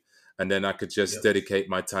early. And then I could just dedicate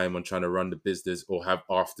my time on trying to run the business, or have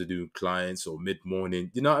afternoon clients, or mid-morning.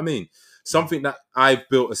 You know what I mean? Something that I've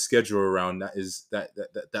built a schedule around that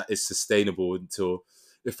is sustainable until,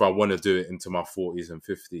 if I want to do it, into my 40s and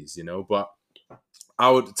 50s, you know. But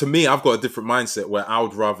I've got a different mindset where I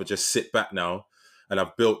would rather just sit back now, and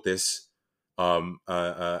I've built this, no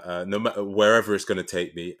matter wherever it's going to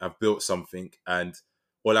take me. I've built something, and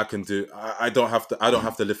all I can do, I don't have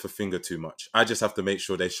to lift a finger too much. I just have to make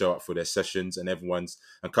sure they show up for their sessions, and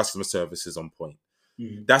and customer service is on point.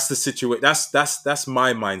 Mm-hmm. That's the situation. That's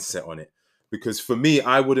my mindset on it. Because for me,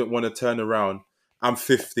 I wouldn't want to turn around I'm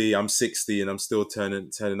 50, I'm 60, and I'm still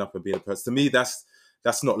turning up and being a person. To me, that's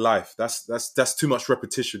not life. That's too much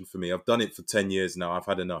repetition for me. I've done it for 10 years now. I've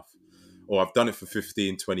had enough. Or I've done it for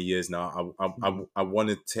 15, 20 years now. I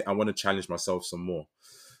want to challenge myself some more,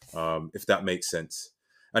 if that makes sense.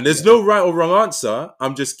 And there's no right or wrong answer.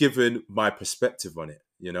 I'm just giving my perspective on it,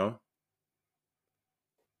 you know?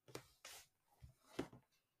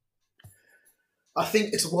 I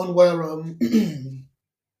think it's one where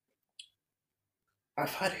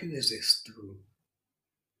I've had, who is this through?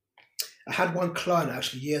 I had one client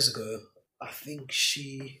actually years ago. I think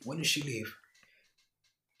when did she leave?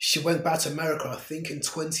 She went back to America, I think in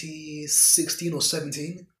 2016 or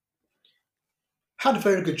 17. Had a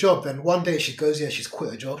very good job. Then one day she goes, yeah, she's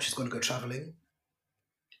quit her job. She's going to go traveling.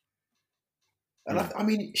 And I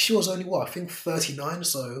mean, she was only what, I think 39.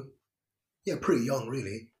 So yeah, pretty young,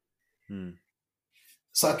 really.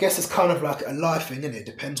 So I guess it's kind of like a life thing, innit? It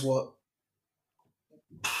depends what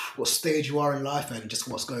stage you are in life and just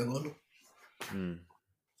what's going on.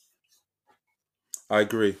 I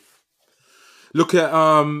agree. Look at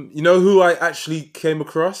you know who I actually came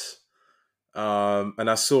across, and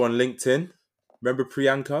I saw on LinkedIn. Remember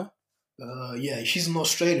Priyanka? Yeah, she's in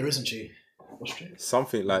Australia, isn't she? Australia?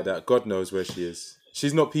 Something like that. God knows where she is.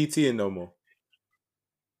 She's not PTing no more.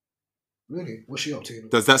 Really? What's she up to?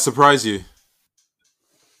 Does that surprise you?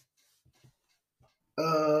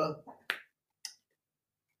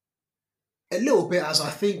 A little bit, as I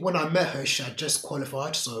think when I met her, she had just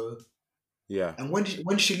qualified. So yeah. And when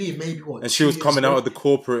did she leave? Maybe what? And she was coming out of the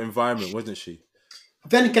corporate environment, wasn't she?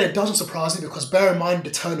 Then again, it doesn't surprise me because bear in mind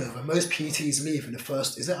the turnover. Most PTs leave in the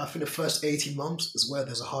first. I think the first 18 months is where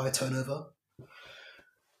there's a higher turnover.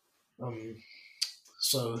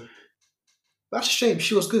 So that's a shame.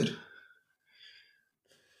 She was good.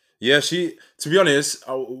 Yeah, to be honest,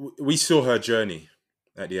 we saw her journey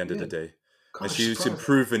at the end of the day. And she was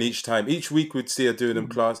improving each time. Each week we'd see her doing them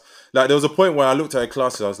class. Like there was a point where I looked at her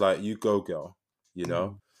classes, I was like, you go girl, you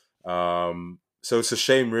know? So it's a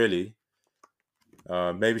shame really.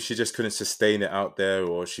 Maybe she just couldn't sustain it out there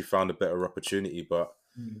or she found a better opportunity. But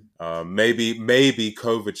maybe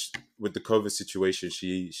COVID, with the COVID situation,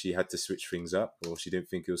 she had to switch things up or she didn't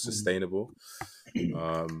think it was sustainable.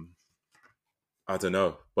 I don't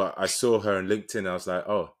know. But I saw her on LinkedIn and I was like,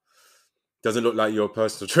 oh, doesn't look like you're a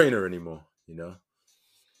personal trainer anymore, you know?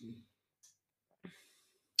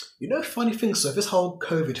 You know, funny thing, so this whole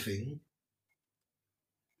COVID thing,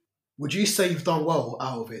 would you say you've done well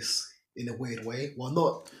out of this in a weird way? Well,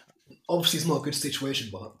 not, obviously it's not a good situation,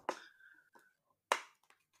 but...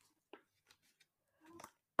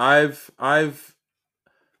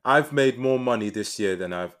 I've made more money this year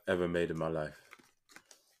than I've ever made in my life.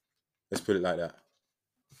 Let's put it like that.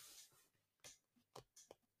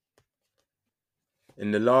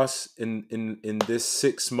 In the last, in this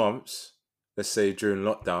 6 months, let's say during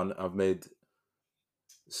lockdown, I've made,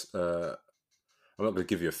 I'm not going to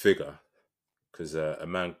give you a figure because a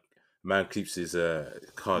man keeps his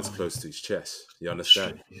cards close to his chest. You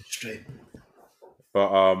understand? Straight.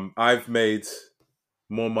 But I've made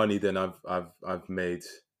more money than I've made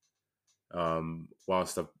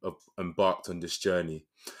whilst I've embarked on this journey.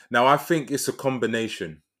 Now, I think it's a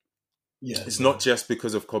combination. Yeah, it's not just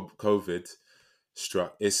because of COVID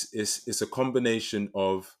struck. It's a combination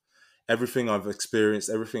of everything I've experienced,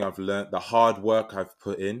 everything I've learned, the hard work I've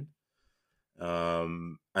put in,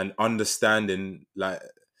 and understanding like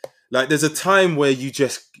there's a time where you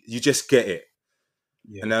just get it.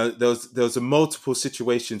 Yeah. And there was multiple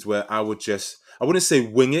situations where I wouldn't say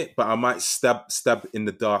wing it, but I might stab in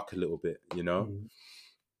the dark a little bit, you know.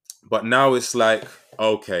 But now it's like,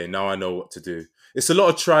 okay, now I know what to do. It's a lot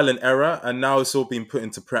of trial and error, and now it's all being put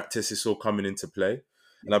into practice. It's all coming into play,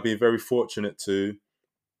 and I've been very fortunate to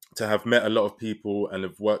have met a lot of people and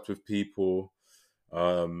have worked with people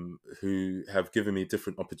who have given me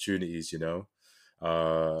different opportunities, you know.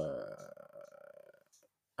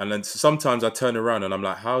 And then sometimes I turn around and I'm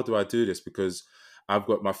like, how do I do this? Because I've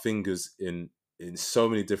got my fingers in so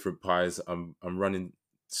many different pies. I'm running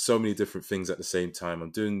so many different things at the same time.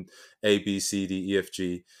 I'm doing A, B, C, D, E, F,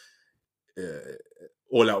 G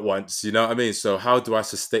all at once. You know what I mean? So how do I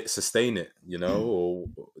sustain it? You know, or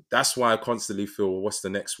that's why I constantly feel, well, what's the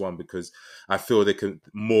next one? Because I feel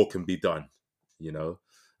more can be done. You know,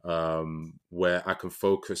 where I can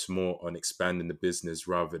focus more on expanding the business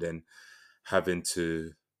rather than having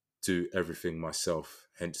to do everything myself.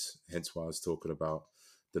 Hence why I was talking about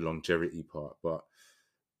the longevity part. But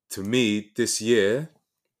to me, this year,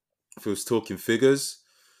 if it was talking figures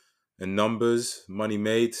and numbers, money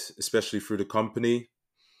made, especially through the company,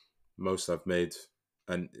 most I've made,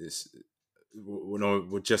 and it's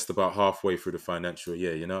we're just about halfway through the financial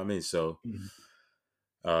year. You know what I mean? So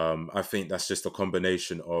I think that's just a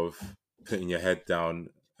combination of putting your head down,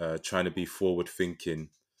 trying to be forward thinking,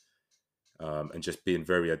 and just being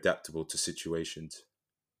very adaptable to situations.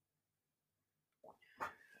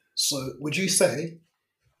 So would you say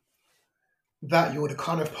that you're the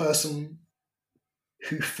kind of person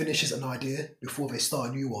who finishes an idea before they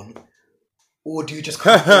start a new one, or do you just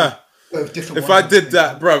kind of go with different If ones I did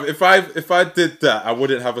that, bro, if I did that, I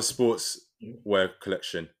wouldn't have a sportswear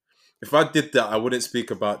collection. If I did that, I wouldn't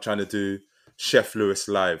speak about trying to do Chef Lewis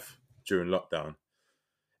live during lockdown.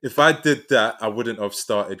 If I did that, I wouldn't have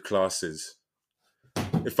started classes.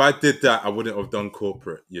 If I did that, I wouldn't have done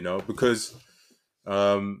corporate, you know, because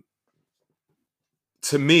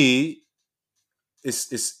to me,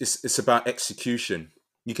 it's about execution.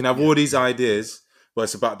 You can have all these ideas, but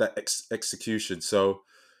it's about that execution. So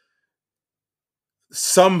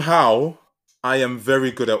somehow I am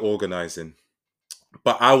very good at organizing,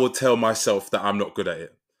 but I will tell myself that I'm not good at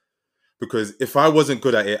it, because if I wasn't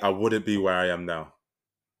good at it, I wouldn't be where I am now.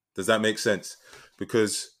 Does that make sense?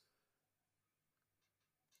 Because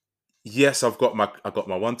yes, I've got my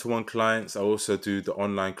one-to-one clients. I also do the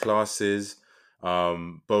online classes,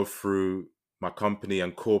 both through my company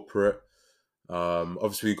and corporate.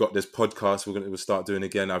 Obviously, we've got this podcast we'll start doing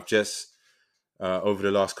again. I've just over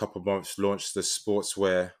the last couple of months launched the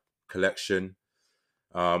sportswear collection,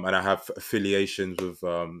 and I have affiliations with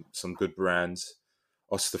some good brands: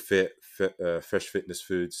 Osterfit, Fresh Fitness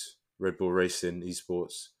Foods, Red Bull Racing,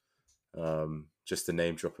 Esports, just to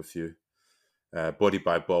name drop a few. Body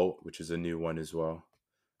by Bolt, which is a new one as well.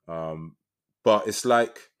 But it's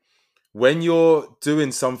like when you're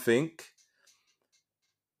doing something,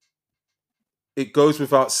 it goes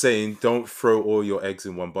without saying, don't throw all your eggs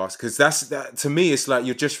in one basket, because that to me. It's like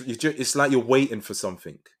it's like you're waiting for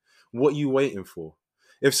something. What are you waiting for?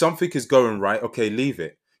 If something is going right, okay, leave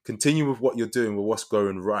it. Continue with what you're doing with what's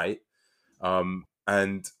going right,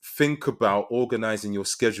 and think about organizing your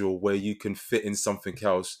schedule where you can fit in something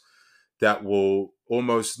else that will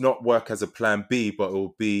almost not work as a plan B, but it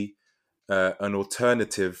will be an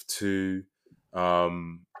alternative to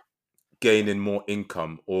gaining more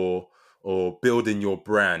income, or building your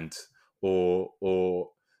brand, or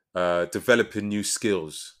developing new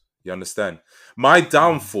skills. You understand? My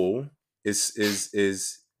downfall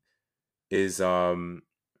is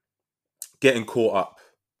getting caught up.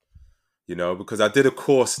 You know, because I did a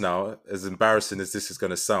course now. As embarrassing as this is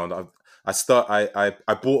going to sound, I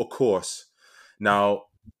bought a course. Now,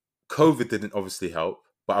 COVID didn't obviously help,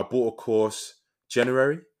 but I bought a course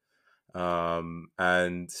January,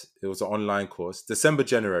 and it was an online course. December,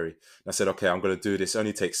 January. And I said, okay, I'm going to do this. It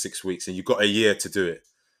only takes 6 weeks, and you got a year to do it.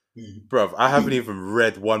 Bruv, I haven't even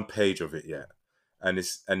read one page of it yet. And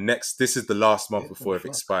this is the last month before it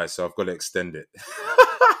expires, so I've got to extend it.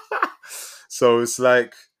 So it's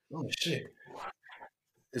like, oh shit,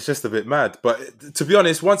 it's just a bit mad. But to be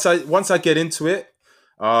honest, once I get into it,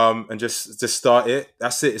 and just start it,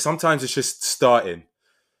 that's it. Sometimes it's just starting,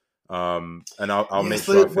 and I'll make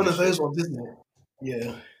sure I finish one of those it. ones, isn't it?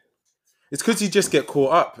 Yeah, it's because you just get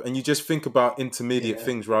caught up and you just think about intermediate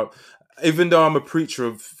things, right? Even though I'm a preacher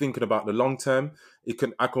of thinking about the long term,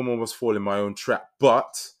 I can almost fall in my own trap.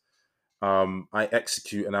 But I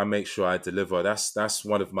execute and I make sure I deliver. That's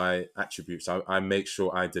one of my attributes. I make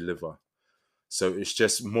sure I deliver. So it's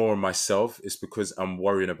just more on myself. It's because I'm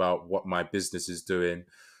worrying about what my business is doing,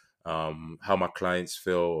 how my clients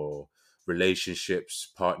feel, or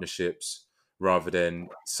relationships, partnerships, rather than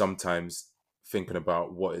sometimes thinking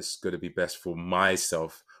about what is going to be best for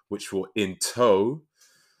myself, which will in tow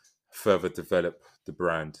further develop the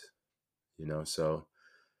brand. You know, so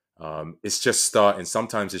it's just starting.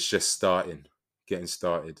 Sometimes it's just getting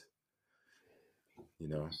started. You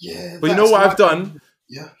know. Yeah. But you know what I've done?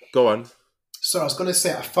 Yeah. Go on. So I was going to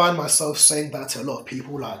say, I find myself saying that to a lot of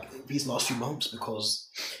people, like these last few months, because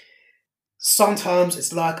sometimes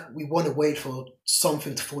it's like we want to wait for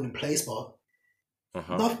something to fall in place, but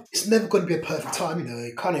it's never going to be a perfect time. You know,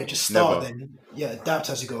 you kind of just start, then adapt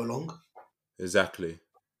as you go along. Exactly.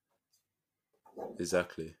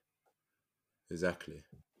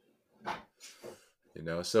 You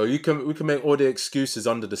know, so we can make all the excuses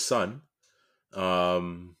under the sun,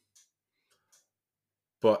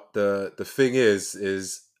 but the thing is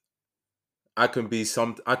I can be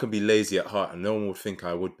lazy at heart, and no one would think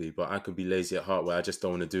I would be, but I can be lazy at heart where I just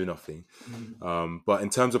don't want to do nothing. But in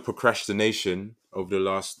terms of procrastination, over the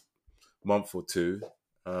last month or two,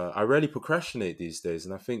 I rarely procrastinate these days,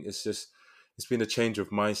 and I think it's been a change of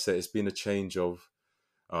mindset. It's been a change of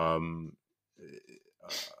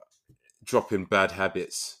dropping bad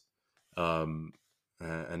habits, and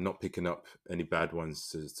not picking up any bad ones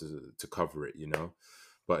to cover it, you know.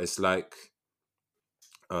 But it's like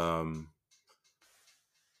you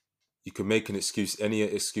can make any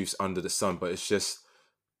excuse under the sun, but it's just,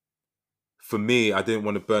 for me, I didn't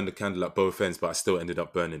want to burn the candle at both ends, but I still ended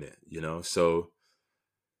up burning it, you know. So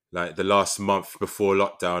like the last month before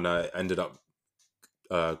lockdown, I ended up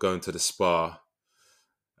going to the spa,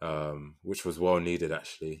 which was well needed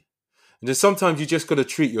actually. And then sometimes you just got to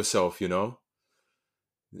treat yourself, you know,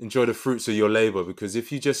 enjoy the fruits of your labor, because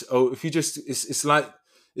if you just, it's like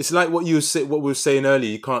what we were saying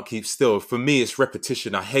earlier, you can't keep still. For me, it's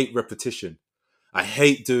repetition. I hate repetition. I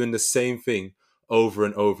hate doing the same thing over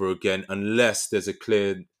and over again unless there's a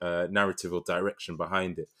clear narrative or direction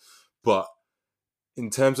behind it. But in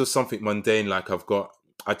terms of something mundane, like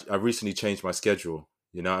I recently changed my schedule.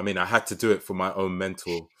 You know what I mean? I had to do it for my own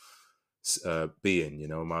mental being, you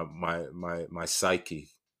know, my psyche,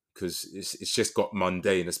 because it's just got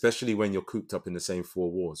mundane, especially when you're cooped up in the same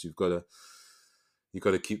four walls. You've got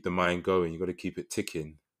to keep the mind going. You've got to keep it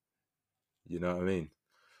ticking. You know what I mean?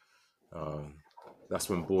 That's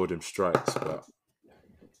when boredom strikes. But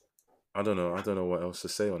I don't know what else to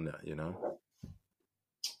say on that, you know?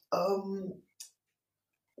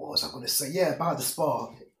 What was I going to say? Yeah, about the spa.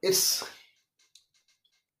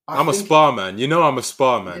 I'm a spa man. You know I'm a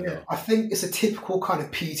spa man. Yeah, I think it's a typical kind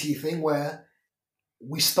of PT thing where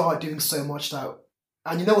we start doing so much that...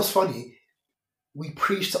 And you know what's funny? We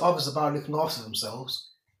preach to others about looking after themselves,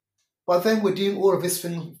 but then we're doing all of these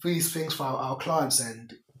things for our clients,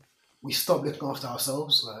 and we stop looking after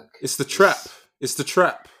ourselves. Like, it's the trap. It's the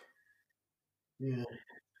trap. Yeah.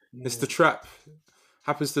 It's the trap.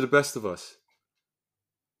 Happens to the best of us.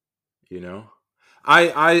 You know?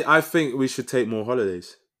 I think we should take more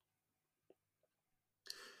holidays.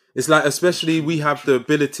 It's like, especially we have the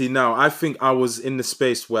ability now. I think I was in the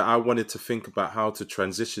space where I wanted to think about how to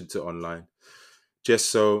transition to online. Just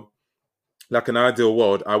so, like an ideal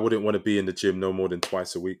world, I wouldn't want to be in the gym no more than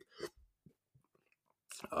twice a week.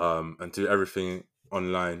 And do everything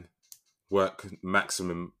online. Work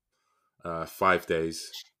maximum 5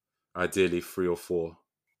 days, ideally 3 or 4,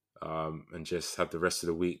 and just have the rest of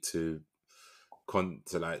the week to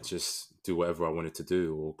like just do whatever I wanted to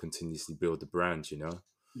do or continuously build the brand, you know?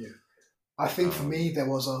 Yeah. I think for me, there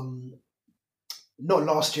was, not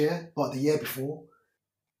last year, but the year before,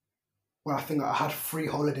 where I think I had 3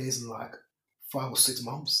 holidays in like 5 or 6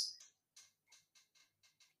 months.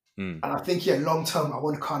 And I think, long term, I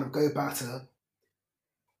want to kind of go back to,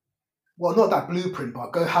 well, not that blueprint,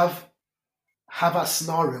 but go have that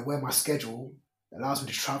scenario where my schedule allows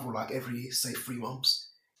me to travel like every, say, 3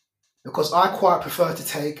 months. Because I quite prefer to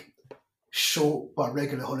take short but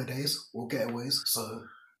regular holidays or getaways. So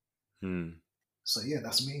yeah,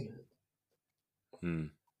 that's me.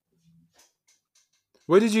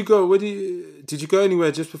 Where did you go? Did you go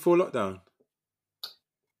anywhere just before lockdown?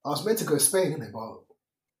 I was meant to go to Spain, innit? But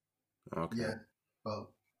okay. Yeah, but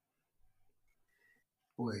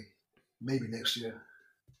boy, maybe next year.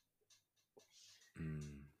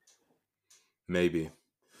 Maybe.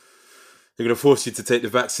 They're going to force you to take the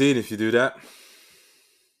vaccine if you do that.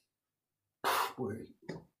 Boy,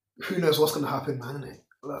 who knows what's going to happen, man, innit?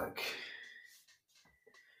 Like,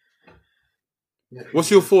 yeah, what's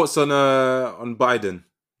your thoughts on Biden?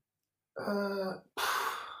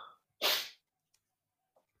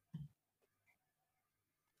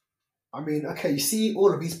 I mean, okay, you see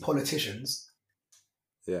all of these politicians.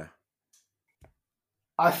 Yeah.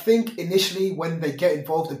 I think initially when they get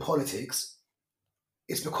involved in politics,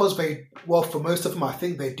 it's because for most of them, I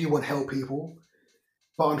think they do want to help people.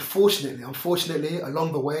 But unfortunately,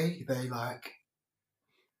 along the way, they like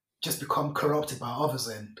just become corrupted by others,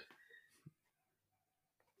 and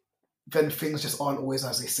then things just aren't always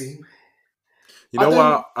as they seem. You know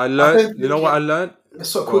what I learned?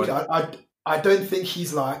 So quickly, I don't think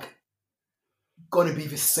he's like going to be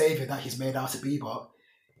the savior that he's made out to be. But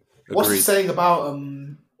what's the saying about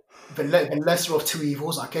the lesser of two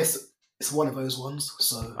evils? I guess it's one of those ones.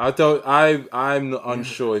 So I'm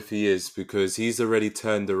unsure if he is, because he's already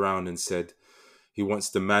turned around and said he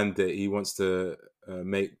wants to mandate. He wants to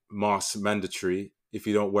make masks mandatory. If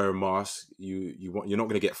you don't wear a mask, you're not going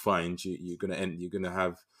to get fined. You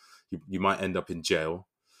might end up in jail.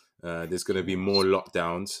 There's going to be more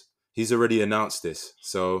lockdowns. He's already announced this.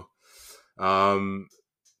 So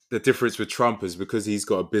the difference with Trump is because he's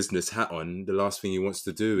got a business hat on, the last thing he wants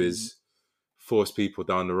to do is force people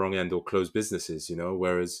down the wrong end or close businesses, you know,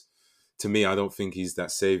 whereas to me, I don't think he's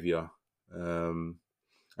that savior. And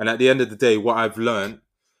at the end of the day, what I've learned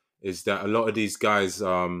is that a lot of these guys,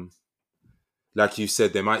 like you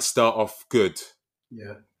said, they might start off good.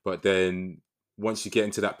 Yeah. But then once you get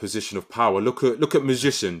into that position of power, look at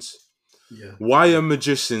magicians. Yeah. Why are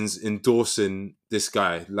magicians endorsing this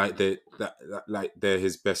guy like they're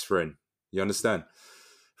his best friend? You understand?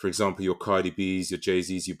 For example, your Cardi B's, your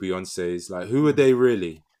Jay-Z's, your Beyonce's. Like, who are they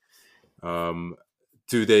really?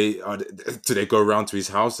 Do they go around to his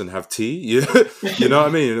house and have tea? You know what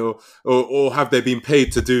I mean? Or have they been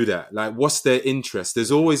paid to do that? Like, what's their interest?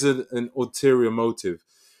 There's always an ulterior motive,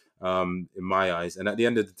 in my eyes. And at the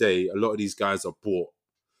end of the day, a lot of these guys are bought.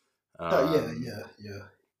 Yeah.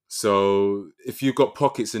 So if you've got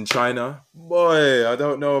pockets in China, boy, I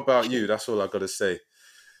don't know about you. That's all I got to say.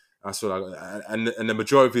 That's all I got. And the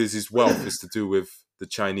majority of his wealth is to do with the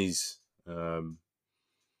Chinese.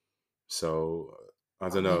 So I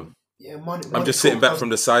don't know. Yeah, money I'm just sitting back from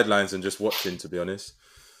the sidelines and just watching, to be honest.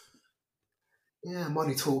 Yeah,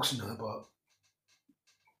 money talks, but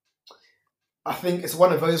I think it's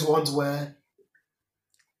one of those ones where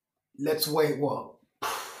let's wait, what?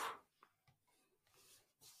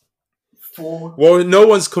 Well, no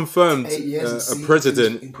one's confirmed 8 years a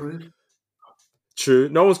president. Improved. True.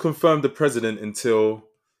 No one's confirmed the president until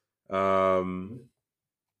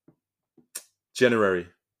January.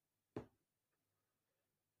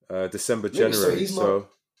 December, January. So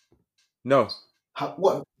no.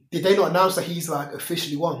 What? Did they not announce that he's like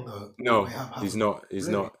officially won though? No, he's not. He's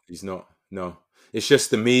not. No. It's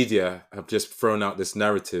just the media have just thrown out this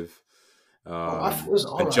narrative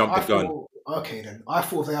and jumped the gun. Okay, then. I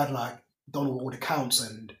thought they had like done all the counts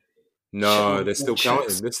and... No, they're still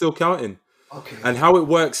counting. They're still counting. Okay. And how it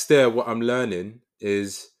works there, what I'm learning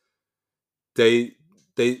is they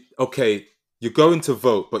you're going to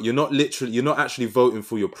vote, but you're not actually voting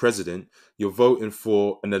for your president. You're voting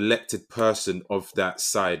for an elected person of that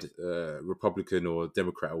side, Republican or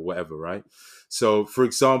Democrat or whatever, right? So, for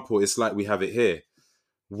example, it's like we have it here.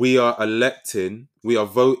 We are voting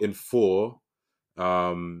for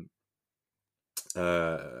the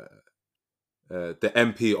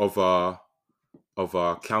MP of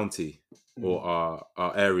our county or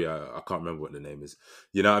our area. I can't remember what the name is.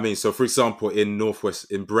 You know what I mean? So, for example, in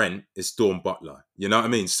Brent, it's Dawn Butler. You know what I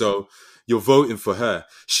mean? So you're voting for her.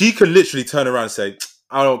 She can literally turn around and say,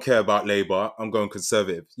 I don't care about Labour. I'm going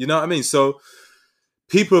Conservative. You know what I mean? So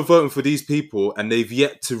people are voting for these people and they've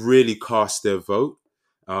yet to really cast their vote.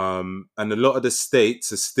 And a lot of the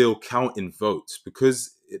states are still counting votes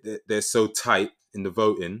because they're so tight in the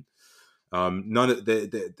voting.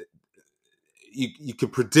 You can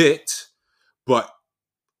predict, but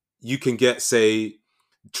you can get, say,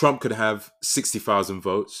 Trump could have 60,000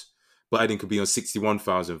 votes, Biden could be on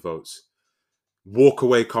 61,000 votes. Walk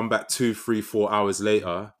away, come back 2, 3, 4 hours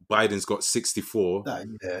later, Biden's got 64,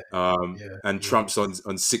 and Trump's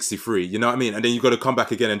on 63. You know what I mean? And then you've got to come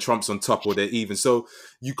back again and Trump's on top or they're even. So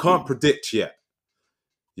you can't predict yet,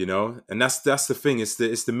 you know? And that's the thing. It's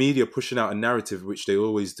the media pushing out a narrative, which they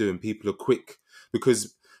always do, and people are quick.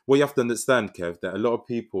 Because what you have to understand, Kev, that a lot of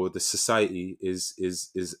people, the society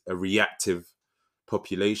is a reactive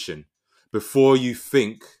population. Before you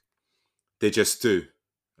think, they just do.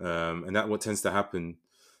 And that's what tends to happen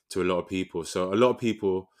to a lot of people. So a lot of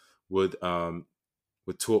people would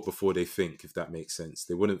talk before they think, if that makes sense.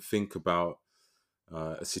 They wouldn't think about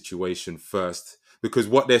a situation first, because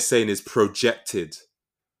what they're saying is projected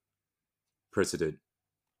president,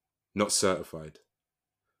 not certified.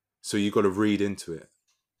 So you got to read into it.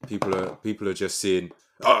 People are just seeing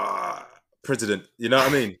president. You know what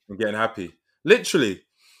I mean? And getting happy, literally.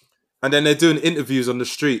 And then they're doing interviews on the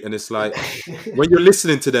street, and it's like, when you're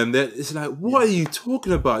listening to them, it's like, what are you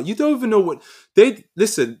talking about? You don't even know what they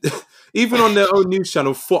listen. Even on their own news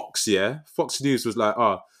channel, Fox News was like,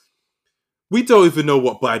 we don't even know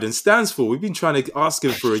what Biden stands for. We've been trying to ask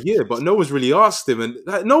him for a year, but no one's really asked him, and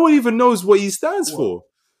like, no one even knows what he stands for.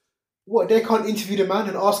 What, they can't interview the man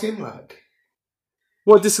and ask him, like?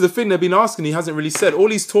 Well, this is the thing they've been asking. He hasn't really said. All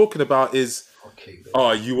he's talking about is,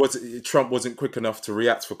 Trump wasn't quick enough to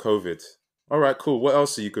react for COVID. All right, cool. What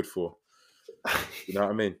else are you good for? You know what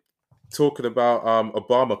I mean? Talking about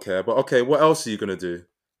Obamacare, but okay, what else are you gonna do?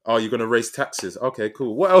 Oh, you're gonna raise taxes. Okay,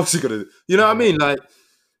 cool. What else are you gonna do? You know what I mean? Like,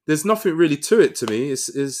 there's nothing really to it to me.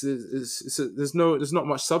 There's not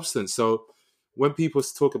much substance. So when people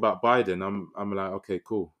talk about Biden, I'm like, okay,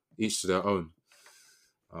 cool. Each to their own.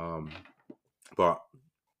 But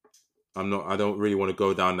I don't really want to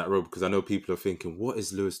go down that road, because I know people are thinking, what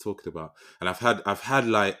is Lewis talking about? And I've had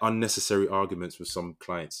like unnecessary arguments with some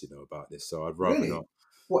clients, about this. So I'd rather not.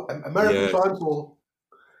 What, American clients or?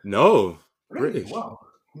 No. Really? British. Wow.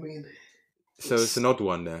 I mean, so it's an odd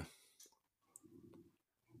one there.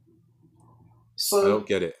 So I don't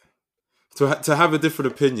get it. To have a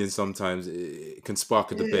different opinion sometimes it can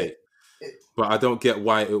spark a debate, but I don't get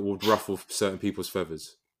why it would ruffle certain people's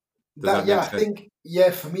feathers. Does that make sense? I think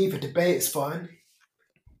for me the debate is fine,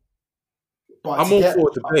 but I'm all for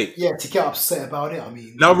a debate. to get upset about it, I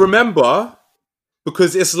mean. Now remember,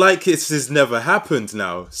 because it's like it has never happened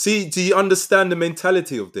now. See, do you understand the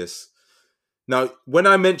mentality of this? Now, when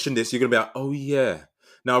I mention this, you're gonna be like, "Oh yeah."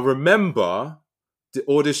 Now remember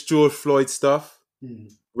all this George Floyd stuff,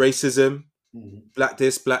 racism, black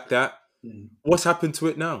this, black that. What's happened to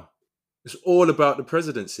it now? It's all about the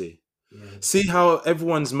presidency. Yeah. See how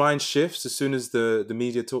everyone's mind shifts as soon as the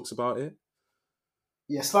media talks about it?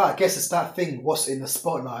 Yes, I guess it's that thing, what's in the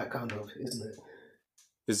spotlight, kind of, isn't it?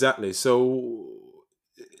 Exactly. So,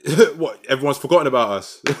 what? Everyone's forgotten about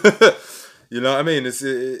us. You know what I mean?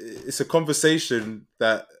 It's a conversation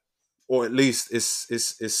that, or at least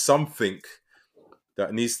is something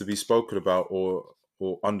that needs to be spoken about or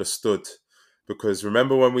understood. Because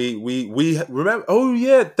remember when we remember? Oh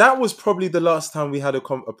yeah, that was probably the last time we had a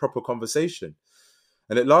proper conversation,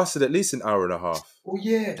 and it lasted at least an hour and a half. Oh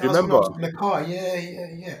yeah, that was when I was in the car.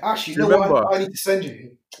 Yeah. Actually, you know what I need to send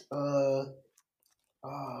you?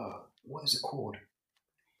 What is it called?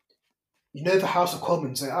 You know, the House of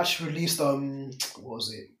Commons. They actually released what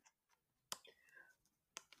was it?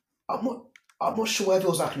 I'm not sure whether it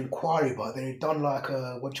was like an inquiry, but they done like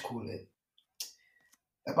a what do you call it?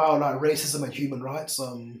 About like racism and human rights.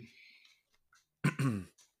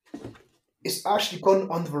 It's actually gone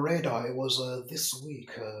under the radar. It was this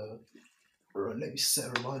week. Let me set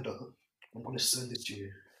a reminder. I'm going to send it to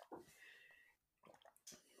you.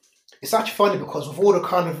 It's actually funny because with all the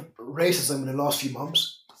kind of racism in the last few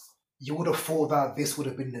months, you would have thought that this would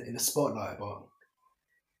have been in the spotlight, but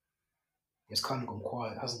it's kind of gone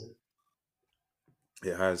quiet, hasn't it?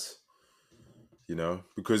 It has, you know,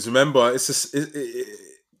 because remember, it's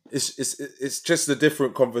just a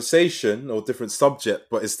different conversation or different subject,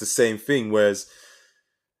 but it's the same thing. Whereas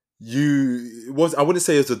I wouldn't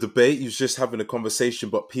say it was a debate. You was just having a conversation,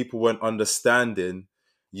 but people weren't understanding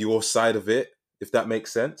your side of it, if that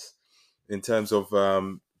makes sense, in terms of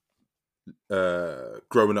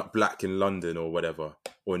growing up black in London or whatever,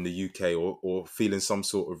 or in the UK, or feeling some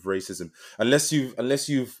sort of racism. Unless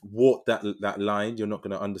you've walked that line, you're not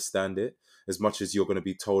going to understand it as much as you're going to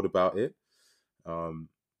be told about it.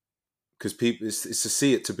 Because people, it's to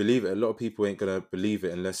see it to believe it. A lot of people ain't going to believe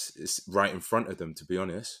it unless it's right in front of them, to be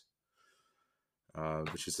honest.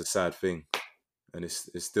 Which is a sad thing, and it's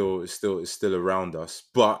still around us.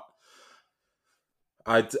 But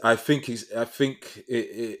I think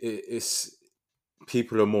it's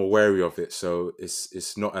people are more wary of it, so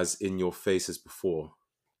it's not as in your face as before.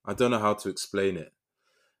 I don't know how to explain it.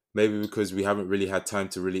 Maybe because we haven't really had time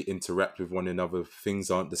to really interact with one another.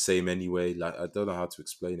 Things aren't the same anyway. Like, I don't know how to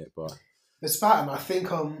explain it, but it's that, and I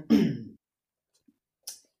think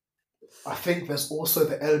I think there's also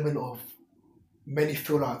the element of many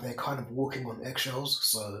feel like they're kind of walking on eggshells.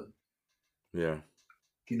 So yeah,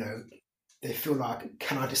 you know, they feel like,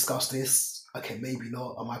 can I discuss this? Okay, maybe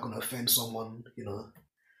not. Am I going to offend someone? You know?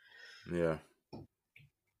 Yeah.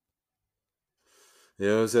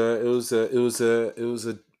 Yeah, it was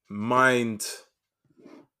a mind.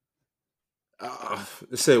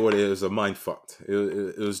 Let's say what it was, a mind fucked.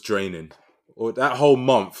 It was draining. Or that whole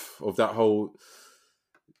month of that whole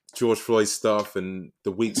George Floyd stuff and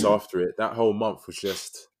the weeks after it, that whole month was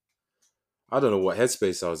just, I don't know what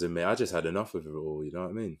headspace I was in, mate. I just had enough of it all. You know what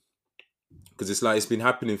I mean? Because it's like it's been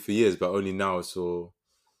happening for years, but only now it's all,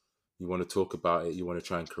 you want to talk about it, you want to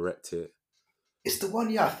try and correct it. It's the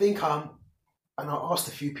one, yeah. I think and I asked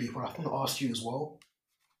a few people. I think I asked you as well.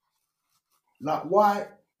 Like, why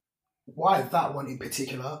that one in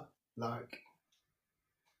particular? Like,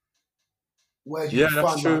 where you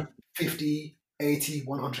find like 50, 80,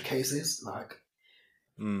 100 cases, like.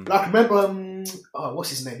 Like, remember,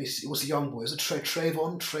 what's his name? It was a young boy. Is it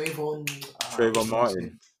Trayvon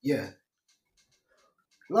Martin. Yeah.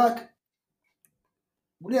 Like,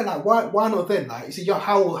 yeah, like why not then? Like, is he young?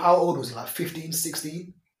 How old was he? Like 15,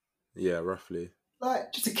 16? Yeah, roughly.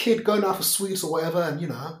 Like, just a kid going out for sweets or whatever, and you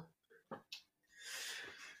know.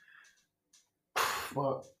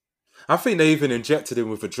 But I think they even injected him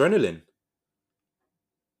with adrenaline.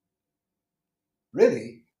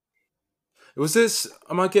 Really? Was this?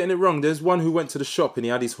 Am I getting it wrong? There's one who went to the shop and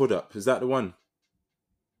he had his hood up. Is that the one?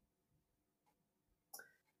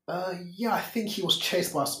 Yeah, I think he was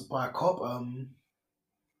chased by a cop.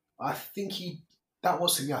 I think that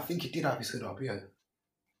was him. Yeah, I think he did have his hood up. Yeah.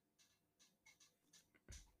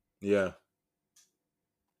 Yeah.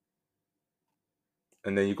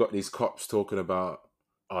 And then you got these cops talking about,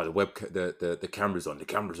 oh, the camera's on, the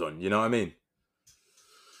camera's on. You know what I mean?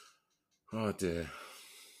 Oh dear.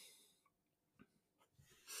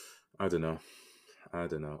 I don't know.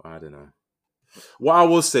 What I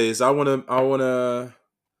will say is I wanna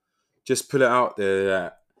just put it out there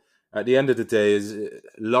that at the end of the day is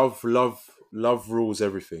love rules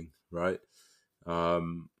everything, right?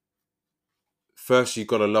 First you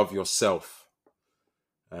gotta love yourself.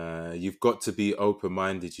 You've got to be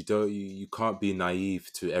open-minded. You can't be naive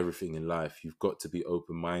to everything in life. You've got to be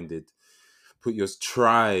open-minded.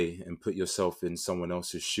 Try and put yourself in someone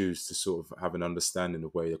else's shoes to sort of have an understanding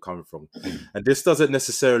of where you're coming from. And this doesn't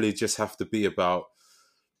necessarily just have to be about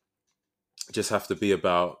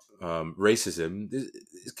racism.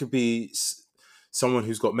 It could be someone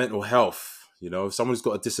who's got mental health, someone who's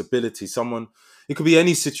got a disability, it could be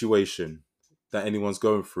any situation that anyone's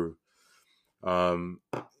going through.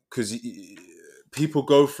 Because people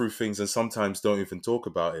go through things and sometimes don't even talk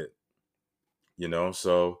about it,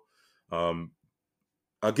 so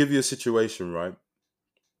I'll give you a situation, right?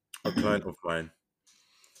 A client of mine,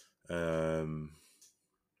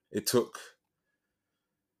 it took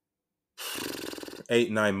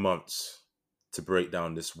 8-9 months to break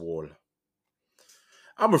down this wall.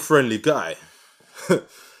 I'm a friendly guy.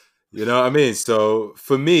 You know what I mean? So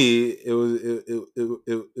for me, it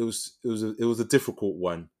was a difficult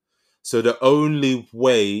one. So the only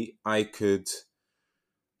way I could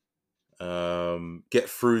get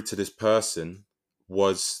through to this person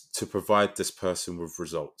was to provide this person with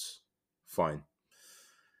results. Fine.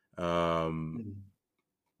 But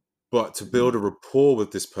to build a rapport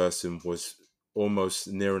with this person was almost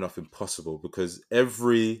near enough impossible, because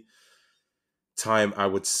every time I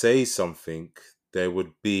would say something, there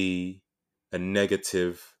would be a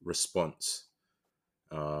negative response.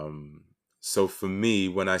 So for me,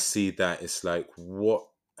 when I see that, it's like, what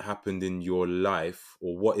happened in your life,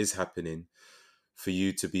 or what is happening for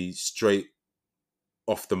you to be straight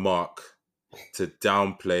off the mark, to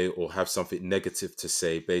downplay or have something negative to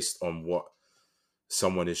say based on what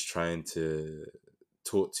someone is trying to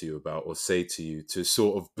talk to you about or say to you, to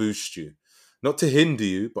sort of boost you, not to hinder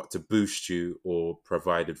you, but to boost you or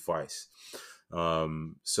provide advice.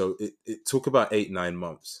 So it took about 8-9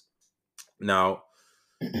 months. Now,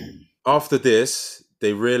 after this,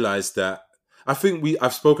 they realized that, I think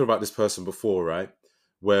I've spoken about this person before, right?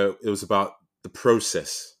 Where it was about the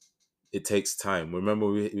process. It takes time. Remember,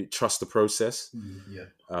 we trust the process. Yeah.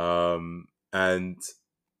 And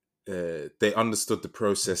they understood the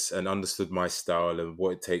process and understood my style and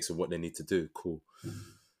what it takes and what they need to do. Cool.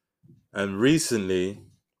 And recently,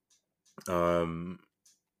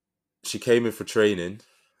 she came in for training,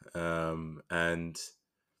 and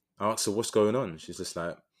I asked her, what's going on? She's just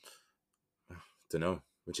like, I don't know.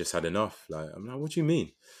 We just had enough. Like, I'm like, what do you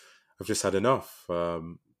mean? I've just had enough.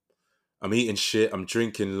 I'm eating shit. I'm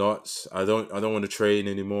drinking lots. I don't want to train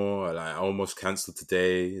anymore. I almost cancelled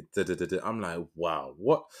today. I'm like, wow,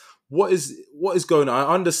 what is going on?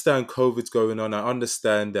 I understand COVID's going on. I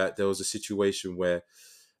understand that there was a situation where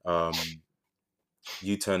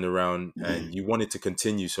you turned around and you wanted to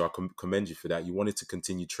continue. So I commend you for that. You wanted to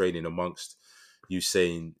continue training amongst you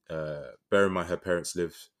saying, bear in mind her parents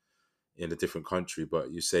live in a different country,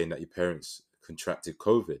 but you're saying that your parents contracted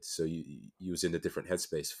COVID. So you was in a different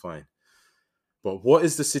headspace. Fine. But what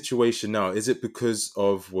is the situation now? Is it because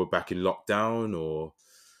of we're back in lockdown, or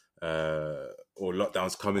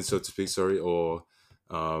lockdown's coming, so to speak, sorry, or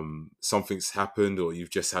something's happened, or you've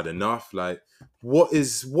just had enough? Like, what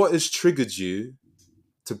has triggered you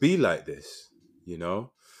to be like this?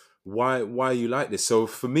 Why are you like this? So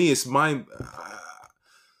for me, it's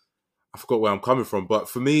I forgot where I'm coming from, but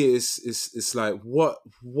for me, it's like,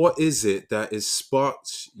 what is it that has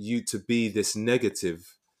sparked you to be this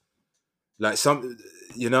negative? Like,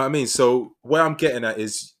 you know what I mean? So where I'm getting at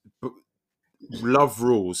is love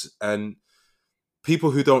rules, and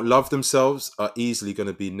people who don't love themselves are easily going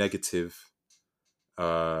to be negative,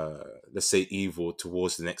 let's say evil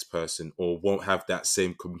towards the next person, or won't have that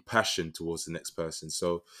same compassion towards the next person.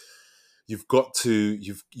 So you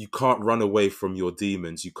can't run away from your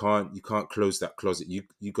demons. You can't close that closet.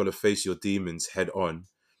 You got to face your demons head on.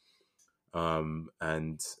 And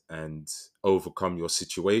overcome your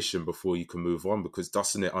situation before you can move on, because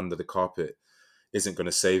dusting it under the carpet isn't going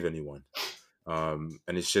to save anyone. And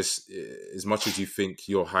it's just, as much as you think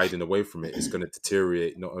you're hiding away from it, it's going to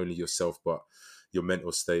deteriorate not only yourself, but your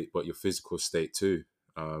mental state, but your physical state too.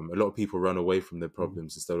 A lot of people run away from their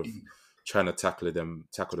problems instead of trying to tackle them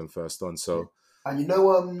first on. So, and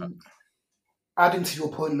adding to your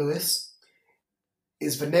point, Lewis,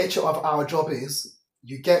 is the nature of our job is,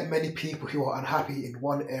 you get many people who are unhappy in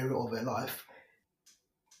one area of their life,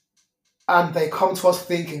 And they come to us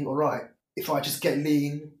thinking, all right, if I just get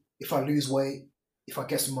lean, if I lose weight, if I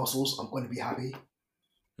get some muscles, I'm going to be happy.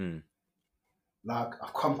 Like,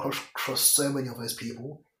 I've come across so many of those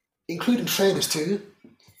people, including trainers too.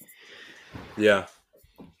 Yeah.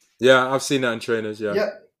 Yeah, I've seen that in trainers, yeah. Yeah,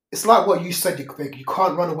 it's like what you said, you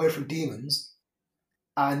can't run away from demons.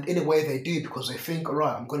 And in a way they do, because they think, all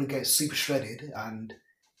right, I'm going to get super shredded and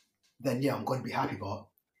then, yeah, I'm going to be happy. But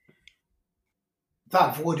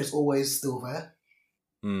that void is always still there.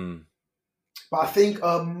 But I think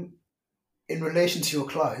in relation to your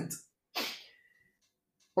client,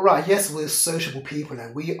 all right, yes, we're sociable people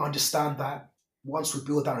and we understand that once we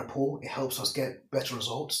build that rapport, it helps us get better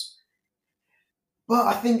results. But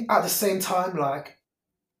I think at the same time, like,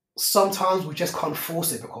 sometimes we just can't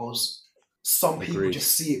force it because some people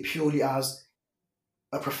just see it purely as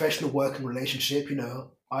a professional working relationship. You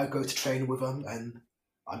know, I go to train with them and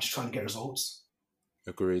I'm just trying to get results.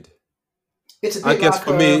 Agreed. It's a bit I guess like,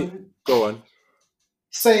 for me, go on.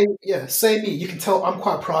 Say me. You can tell I'm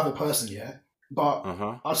quite a private person, yeah. But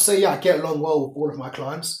I'd say, yeah, I get along well with all of my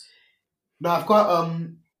clients. Now I've got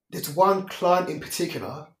this one client in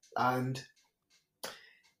particular, and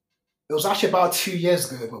it was actually about 2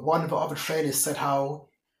 years ago. But one of the other trainers said how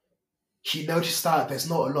he noticed that there's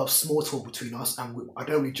not a lot of small talk between us, and I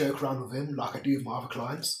don't really joke around with him like I do with my other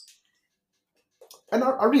clients. And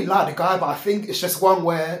I really like the guy, but I think it's just one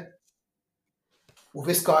where, with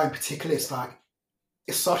this guy in particular, it's like,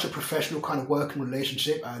 it's such a professional kind of working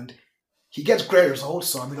relationship and he gets great results,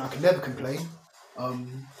 so I mean, I can never complain.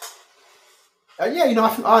 And yeah, you know, I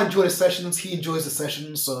think I enjoy the sessions, he enjoys the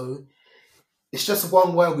sessions, so it's just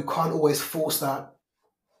one where we can't always force that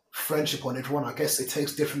friendship on everyone. I guess it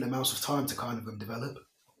takes different amounts of time to kind of develop.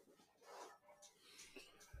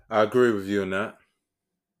 I agree with you on that.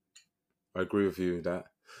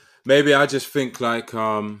 Maybe I just think like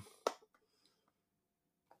I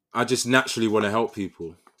just naturally want to help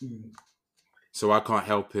people, so I can't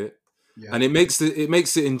help it, and it makes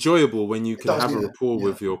it enjoyable when you can have a rapport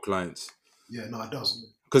with your clients. Yeah, no, it doesn't.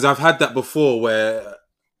 Because I've had that before where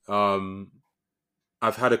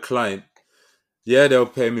I've had a client. Yeah, they were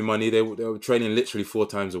paying me money. They were training literally 4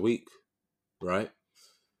 times a week, right?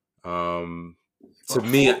 To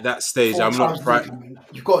me, at that stage, I'm not.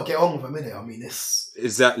 You've got to get on with them, innit? I mean, it's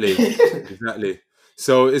exactly.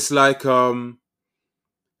 So it's like,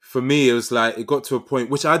 for me, it was like it got to a point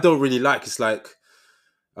which I don't really like. It's like,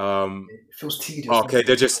 it feels tedious. Okay,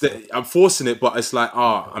 I'm forcing it, but it's like,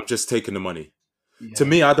 I'm just taking the money. Yeah. To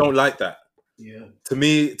me, I don't like that. Yeah. To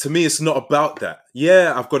me, it's not about that.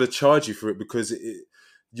 Yeah, I've got to charge you for it because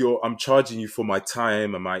I'm charging you for my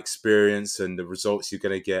time and my experience and the results you're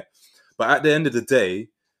gonna get. But at the end of the day,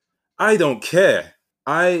 I don't care.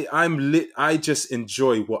 I just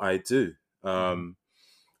enjoy what I do. And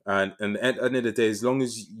at the end of the day, as long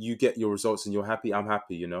as you get your results and you're happy, I'm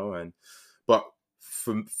happy, you know. But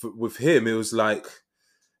with him, it was like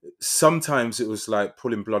sometimes it was like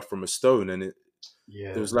pulling blood from a stone, and it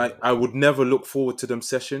was like I would never look forward to them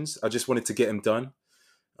sessions. I just wanted to get them done.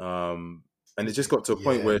 And it just got to a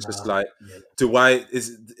point where it's just like,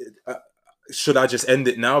 should I just end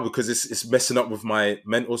it now because it's messing up with my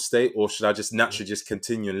mental state, or should I just naturally just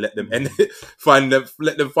continue and let them end it,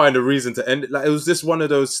 let them find a reason to end it? Like, it was just one of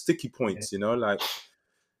those sticky points, you know, like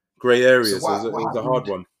grey areas. So it was a hard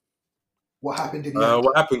one. What happened in the end?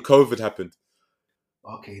 What happened? COVID happened.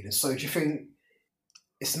 Okay, then. So do you think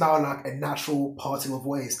it's now like a natural parting of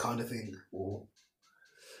ways kind of thing, or?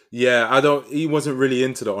 Yeah, he wasn't really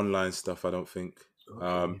into the online stuff, I don't think.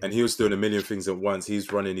 And he was doing a million things at once.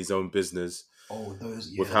 He's running his own business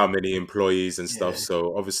with how many employees and stuff.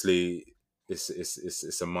 So obviously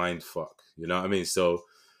it's a mind fuck, you know what I mean? So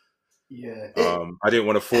I didn't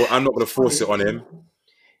want to I'm not going to force it on him.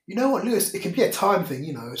 You know what, Lewis, it can be a time thing,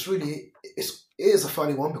 you know. It is a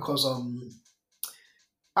funny one because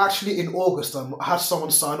actually in August I had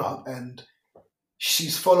someone sign up and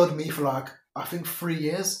she's followed me for like I think 3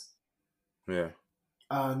 years. Yeah.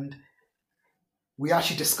 And we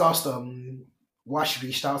actually discussed why she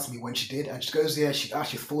reached out to me when she did, and she goes, yeah, she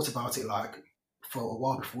actually thought about it like for a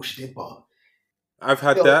while before she did, but I've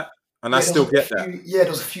had that, and I still get that. Yeah,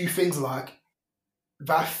 there's a few things like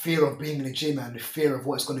that fear of being in the gym and the fear of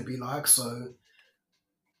what it's going to be like. So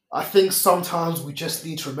I think sometimes we just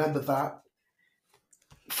need to remember that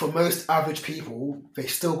for most average people, they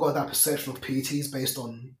still got that perception of PTs based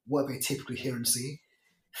on what they typically hear and see.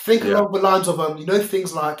 Think along the lines of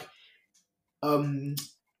things like in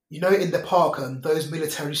the park and those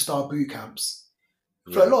military style boot camps.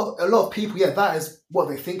 For a lot of people, that is what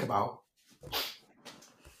they think about.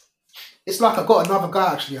 it's like I got another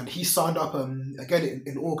guy actually, and he signed up again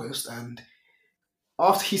in August, and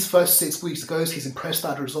after his first 6 weeks, he's impressed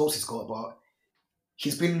at the results he's got, but he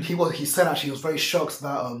said actually he was very shocked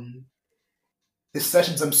that the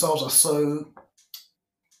sessions themselves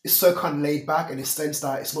it's so kind of laid back in the sense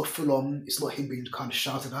that it's not full on, it's not him being kind of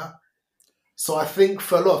shouted at. So I think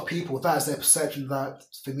for a lot of people, that is their perception that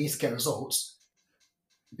for me to get results,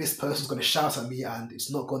 this person's going to shout at me and it's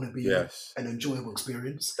not going to be an enjoyable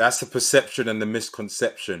experience. That's the perception and the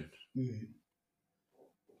misconception.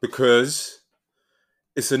 Because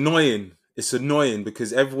it's annoying. It's annoying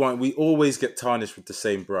because we always get tarnished with the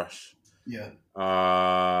same brush. Yeah.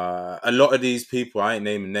 A lot of these people, I ain't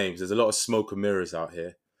naming names, there's a lot of smoke and mirrors out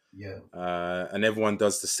here. Yeah. And everyone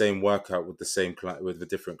does the same workout with the same client, with a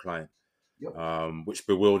different client. Yep. Which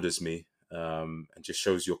bewilders me, and just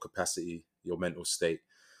shows your capacity, your mental state,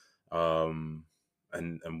 and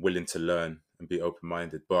willing to learn and be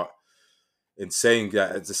open-minded. But in saying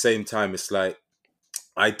that, at the same time, it's like,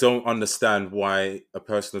 I don't understand why a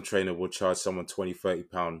personal trainer will charge someone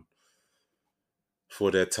 £20-30 for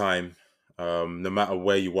their time, no matter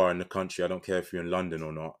where you are in the country. I don't care if you're in London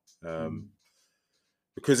or not,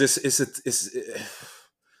 because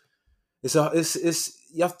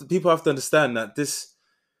people have to understand that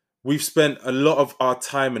we've spent a lot of our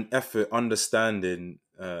time and effort understanding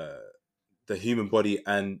the human body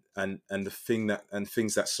and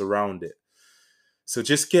things that surround it. So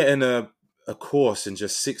just getting a course in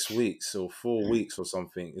just 6 weeks or 4 weeks or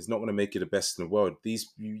something is not going to make you the best in the world.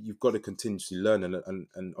 You've got to continuously learn,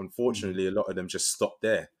 and unfortunately, a lot of them just stop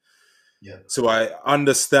there. Yeah. So I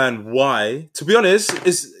understand why. To be honest,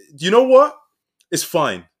 you know what? It's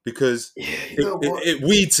fine because it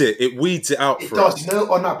weeds it. It weeds it out. It does. Us. You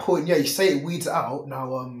know, on that point, yeah, you say it weeds it out.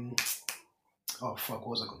 Now, oh fuck, what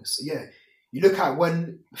was I going to say? Yeah, you look at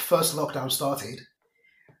when the first lockdown started.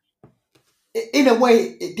 In a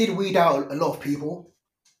way, it did weed out a lot of people.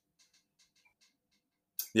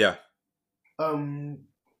 Yeah.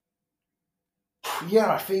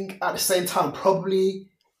 Yeah, I think at the same time, probably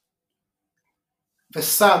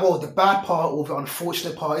the bad part or the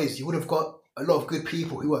unfortunate part is you would have got a lot of good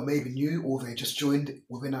people who are maybe new or they just joined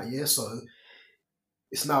within that year, so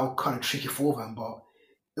it's now kind of tricky for them. But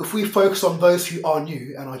if we focus on those who are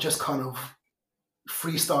new and are just kind of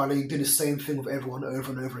freestyling, doing the same thing with everyone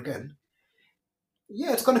over and over again,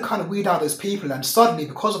 yeah, it's going to kind of weed out those people. And suddenly,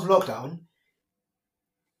 because of lockdown,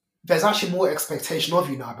 there's actually more expectation of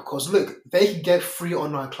you now because, look, they can get free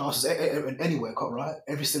online classes anywhere, right?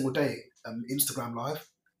 Every single day, Instagram Live.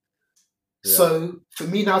 Yeah. So for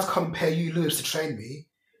me now to come and pay you, Lewis, to train me,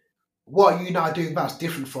 what are you now doing that's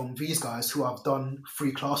different from these guys who have done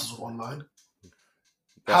free classes online?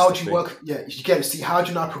 How do you work? Yeah, you get to see how do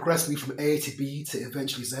you now progress me from A to B to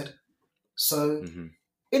eventually Z? So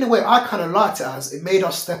in a way, I kind of liked it as it made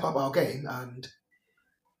us step up our game. And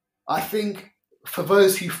I think for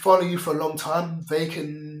those who follow you for a long time, they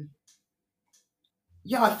can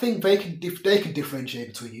differentiate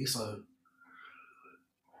between you. So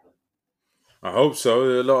I hope so.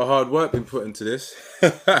 There's a lot of hard work been put into this.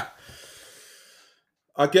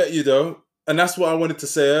 I get you though, and that's what I wanted to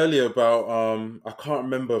say earlier about. I can't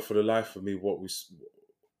remember for the life of me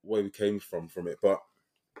where we came from it, but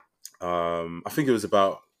I think it was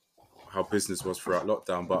about how business was throughout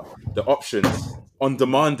lockdown. But the options on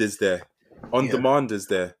demand is there. Demand is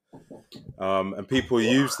there, and people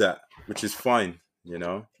use that, which is fine, you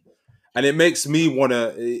know. And it makes me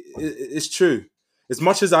wanna. It's true. As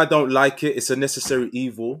much as I don't like it, it's a necessary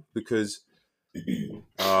evil because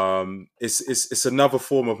it's another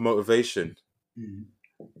form of motivation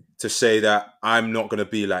to say that I'm not going to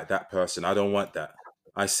be like that person. I don't want that.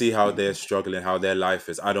 I see how they're struggling, how their life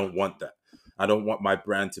is. I don't want that. I don't want my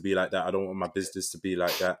brand to be like that. I don't want my business to be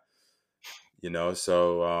like that. You know,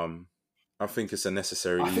 so I think it's a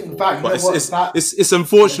necessary evil. But it's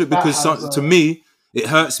unfortunate because to me, it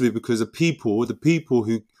hurts me because the people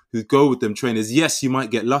who go with them trainers, yes, you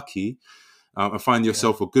might get lucky and find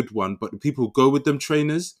yourself a good one, but the people who go with them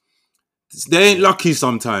trainers, they ain't lucky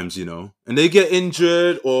sometimes, you know, and they get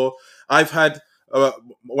injured. Or I've had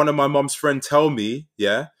one of my mom's friends tell me,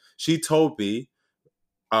 she told me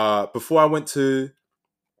before I went to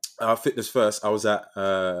Fitness First, I was at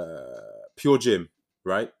Pure Gym,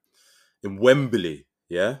 right, in Wembley,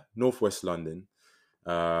 Northwest London.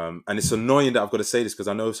 And it's annoying that I've got to say this because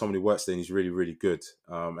I know someone who works there and he's really, really good.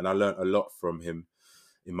 And I learned a lot from him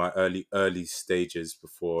in my early stages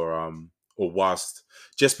before, or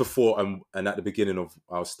just before and at the beginning of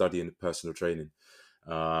our studying personal training.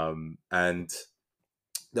 And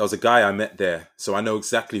there was a guy I met there, so I know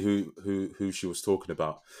exactly who she was talking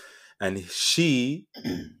about. And she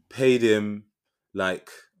paid him like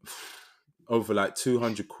over like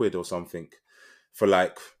 200 quid or something for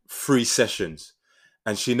like 3 sessions,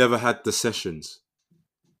 and she never had the sessions.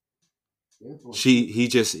 He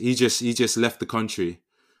just left the country,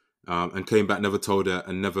 and came back, never told her,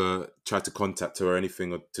 and never tried to contact her or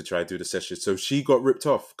anything, or to try to do the session. So she got ripped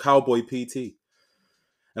off. Cowboy PT.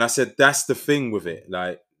 And I said, that's the thing with it.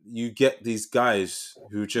 Like, you get these guys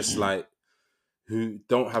who just like, who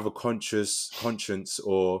don't have a conscience,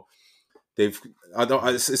 or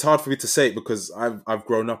it's hard for me to say it because I've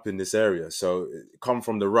grown up in this area. So come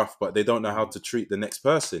from the rough, but they don't know how to treat the next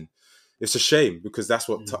person. It's a shame, because that's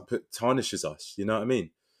what tarnishes us. You know what I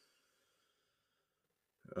mean?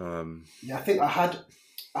 Yeah, I think I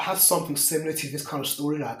had something similar to this kind of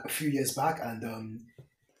story like a few years back, and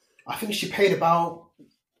I think she paid about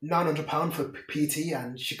 £900 for PT,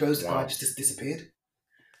 and she goes, the guy just disappeared.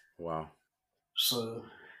 Wow. So,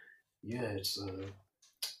 yeah, it's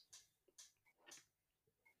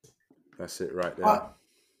that's it right there.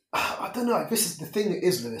 I don't know. This is the thing that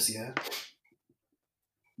is, Lewis. Yeah.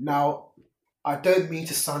 Now, I don't mean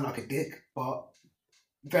to sound like a dick, but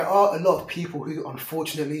there are a lot of people who,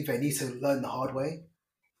 unfortunately, they need to learn the hard way.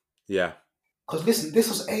 Yeah. Because listen, this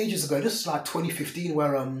was ages ago. This was like 2015,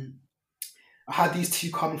 where I had these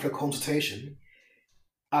two coming for a consultation,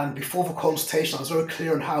 and before the consultation, I was very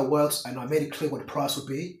clear on how it works, and I made it clear what the price would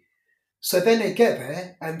be. So then they get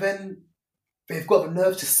there, and then they've got the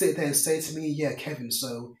nerve to sit there and say to me, "Yeah, Kevin,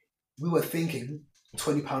 so we were thinking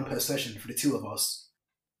 £20 per session for the two of us."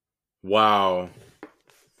 Wow.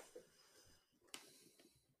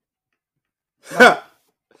 Now,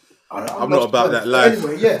 I'm not about that life.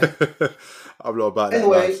 Anyway, yeah. I'm not about that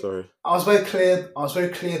life, sorry. I was very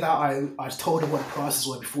clear that I told her what the prices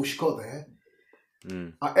were before she got there.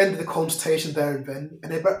 I ended the consultation there and then,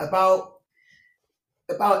 and about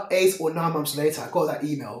 8 or 9 months later, I got that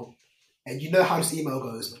email, and you know how this email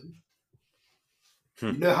goes,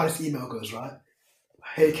 man. You know how this email goes, right?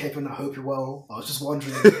 Hey, Kevin, I hope you're well. I was just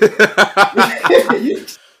wondering.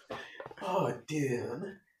 Oh dear,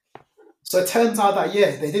 man. So it turns out that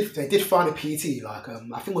they did find a PT, like I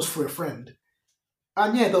think it was for a friend,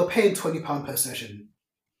 and yeah, they were paying £20 per session,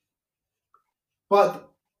 but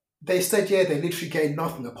they said they literally gained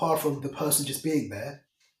nothing apart from the person just being there.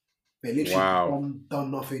 They literally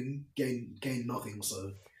done nothing, gained nothing.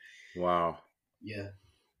 So wow, yeah,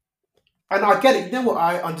 and I get it. You know what?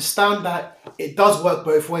 I understand that it does work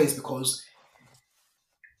both ways, because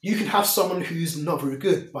you can have someone who's not very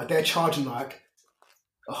good, but they're charging like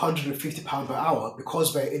 £150 per hour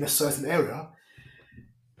because they're in a certain area,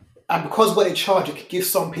 and because when they charge, it can give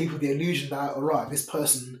some people the illusion that, all right, this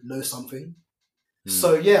person knows something.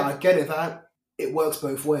 So yeah, I get it that it works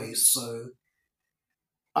both ways. So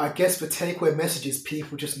I guess the takeaway message is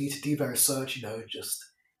people just need to do their research. Just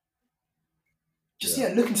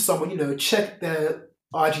look into someone. Check their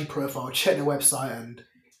IG profile, check their website, and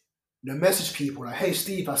message people like, "Hey,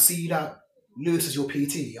 Steve, I see that Lewis is your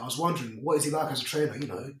PT. I was wondering, what is he like as a trainer?"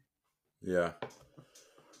 Yeah.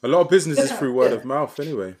 A lot of business is through word of mouth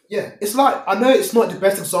anyway. Yeah. It's like, I know it's not the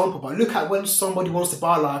best example, but look at when somebody wants to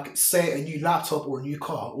buy, like, say, a new laptop or a new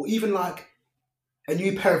car, or even like a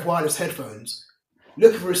new pair of wireless headphones.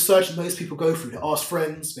 Look at the research most people go through. They ask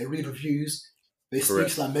friends, they read reviews, they speak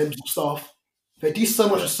to like members of staff. They do so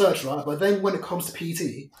much research, right? But then when it comes to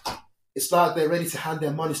PT, it's like they're ready to hand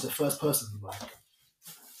their money to the first person, like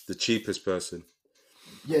the cheapest person.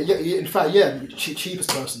 Yeah. In fact, cheapest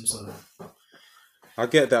person. So I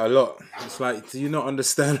get that a lot. It's like, do you not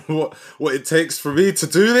understand what it takes for me to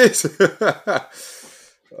do this?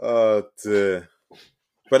 Oh dear.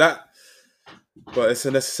 But it's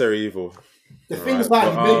a necessary evil. The things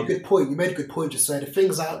that you made a good point. You made a good point. Just say the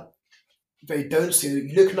things that they don't see.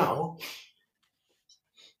 You look now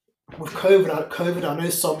with COVID. I know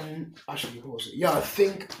some. Actually, what was it? Yeah, I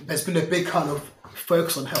think there's been a big kind of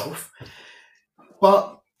focus on health,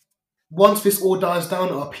 but once this all dies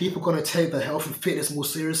down, are people going to take their health and fitness more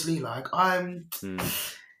seriously? Like, I'm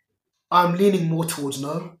leaning more towards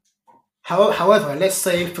no. However, let's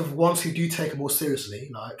say for the ones who do take it more seriously,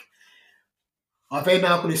 like, are they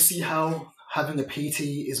now going to see how having a PT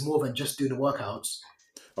is more than just doing the workouts?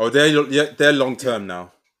 Oh, they're long term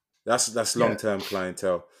now. That's long term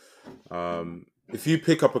clientele. If you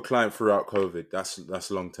pick up a client throughout COVID,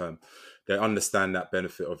 that's long term. They understand that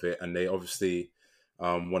benefit of it, and they obviously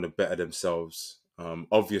want to better themselves.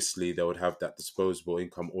 Obviously, they would have that disposable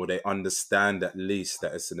income, or they understand at least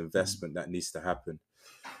that it's an investment that needs to happen.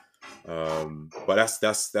 But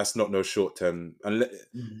that's not no short term.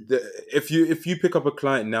 If you pick up a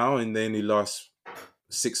client now and they only last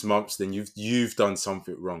 6 months, then you've done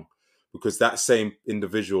something wrong, because that same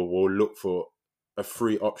individual will look for a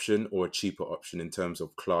free option or a cheaper option in terms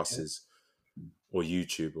of classes or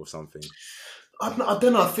YouTube or something. I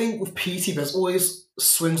don't know. I think with PT, there's always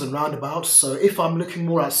swings and roundabouts. So if I'm looking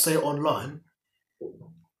more at, say, online,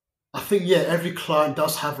 I think, yeah, every client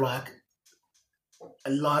does have like a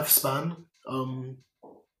lifespan.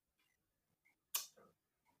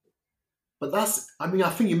 But I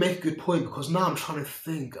think you make a good point, because now I'm trying to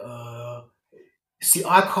think. See,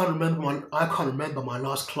 I can't remember my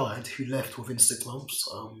last client who left within 6 months.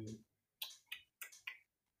 I'm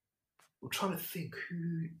trying to think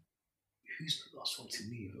who's the last one to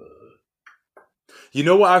leave. You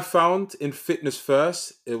know what I found in Fitness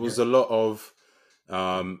First? It was a lot of,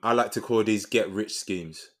 I like to call these get rich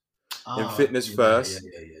schemes. In Fitness First,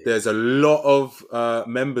 there's a lot of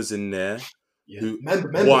members in there who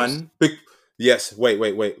members. Yes, wait. I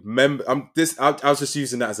was just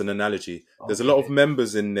using that as an analogy. There's a lot of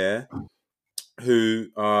members in there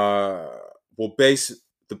who will base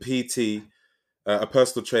the PT, a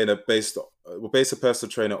personal trainer will base a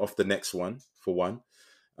personal trainer off the next one, for one.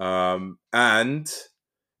 And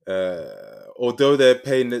although they're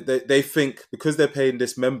paying, they think because they're paying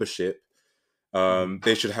this membership,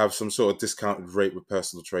 they should have some sort of discounted rate with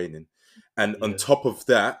personal training. And on top of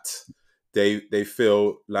that, they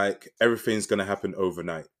feel like everything's going to happen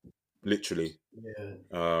overnight, literally.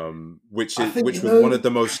 Which was one of the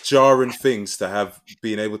most jarring things to have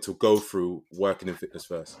been able to go through working in Fitness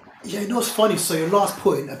First. Yeah, you know what's funny? So your last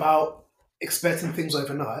point about expecting things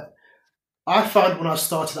overnight, I found when I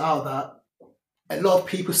started out that a lot of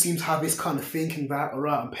people seem to have this kind of thinking that, all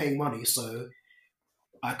right, I'm paying money, so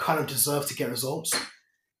I kind of deserve to get results.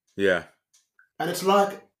 Yeah. And it's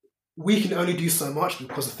like, we can only do so much,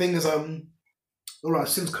 because the thing is, all right,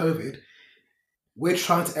 since COVID, we're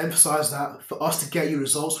trying to emphasize that for us to get you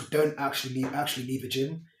results, we don't actually need the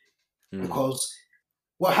gym, because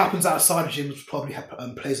what happens outside the gym probably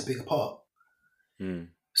plays a bigger part.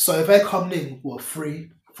 So if they're coming in, 3-4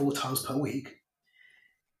 times per week,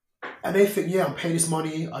 and they think, yeah, I'm paying this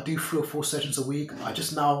money, I do 3 or 4 sessions a week, I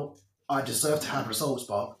deserve to have results,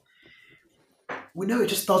 but we know it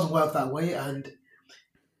just doesn't work that way. And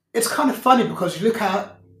it's kind of funny, because you look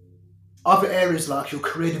at other areas like your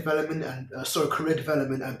career development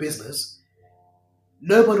and business.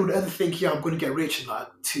 Nobody would ever think, yeah, I'm going to get rich in like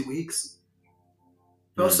 2 weeks.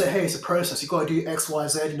 They'll say, hey, it's a process. You've got to do X, Y,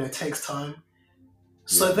 Z. It takes time.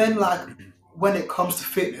 So then, like, when it comes to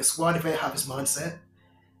fitness, why do they have this mindset?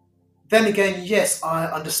 Then again, yes, I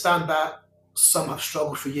understand that some have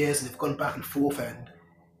struggled for years and they've gone back and forth and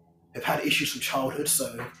they've had issues from childhood.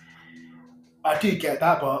 So I do get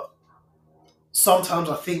that, but sometimes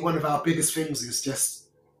I think one of our biggest things is just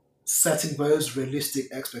setting those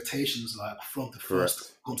realistic expectations, like from the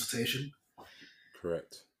first consultation.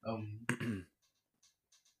 Correct.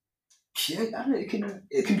 Yeah, I don't know,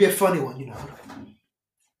 it can be a funny one,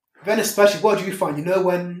 Then especially, what do you find?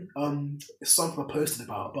 When it's something I posted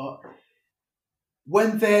about, but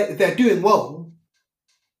when they're doing well,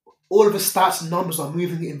 all of the stats and numbers are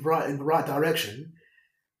moving in the right direction.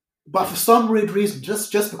 But for some weird reason,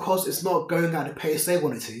 just because it's not going at the pace they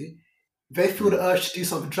want it to, they feel the urge to do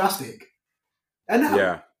something drastic. And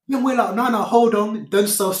we're like, no, hold on, don't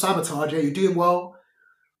self-sabotage. You're doing well,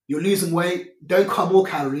 you're losing weight, don't cut more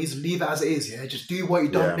calories, leave it as it is. Just do what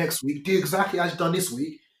you've done next week, do exactly as you've done this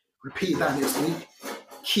week, repeat that next week,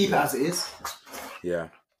 keep it as it is. Yeah.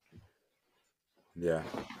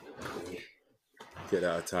 Get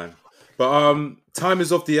out of time. But time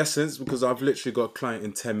is of the essence, because I've literally got a client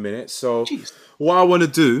in 10 minutes. So what I want to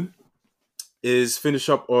do is finish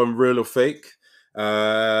up on real or fake.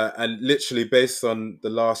 And literally based on the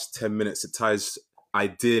last 10 minutes, it ties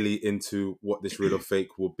ideally into what this real or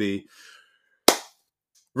fake will be.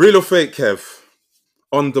 Real or fake, Kev?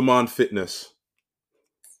 On-demand fitness.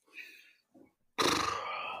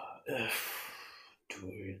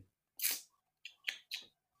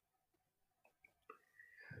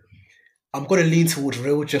 I'm going to lean towards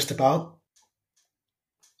real, just about.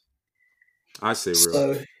 I say real.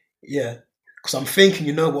 So, yeah. Because I'm thinking,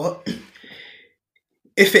 you know what?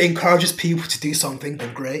 If it encourages people to do something,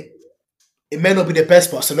 then great. It may not be the best,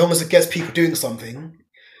 but so long as it gets people doing something,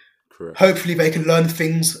 correct, hopefully they can learn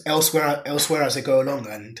things elsewhere as they go along.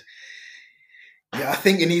 And yeah, I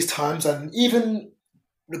think in these times, and even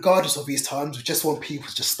regardless of these times, we just want people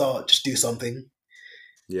to just do something.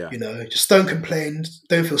 Yeah. Just don't complain.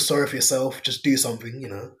 Don't feel sorry for yourself. Just do something,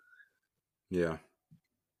 Yeah.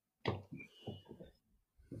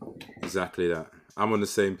 Exactly that. I'm on the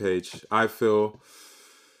same page. I feel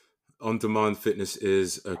on-demand fitness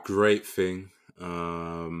is a great thing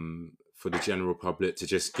for the general public to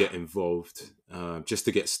just get involved, just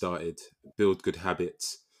to get started, build good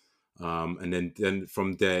habits. And then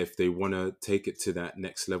from there, if they want to take it to that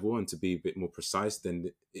next level and to be a bit more precise,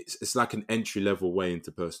 then it's like an entry level way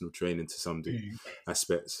into personal training to some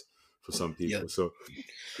aspects for some people. So,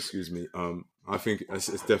 excuse me. I think it's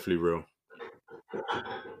definitely real.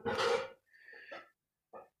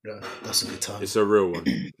 Yeah, that's a good time. It's a real one.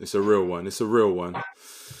 It's a real one. It's a real one.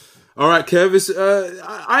 All right, Kev.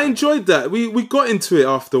 I enjoyed that. We got into it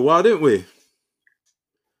after a while, didn't we?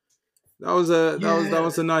 That was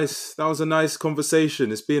a nice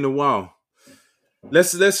conversation. It's been a while.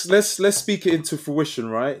 Let's speak it into fruition,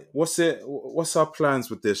 right? What's our plans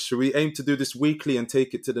with this? Should we aim to do this weekly and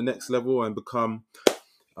take it to the next level and become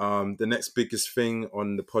the next biggest thing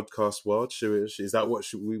on the podcast world? Is that what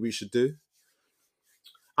we should do?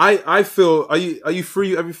 I feel. Are you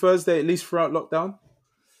free every Thursday at least throughout lockdown?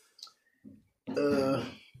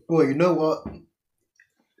 Well, you know what?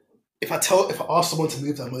 If I ask someone to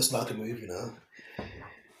move, they'll most likely move. You know.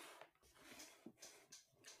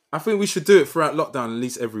 I think we should do it throughout lockdown at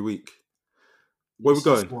least every week. Where we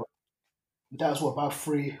going? That's what, about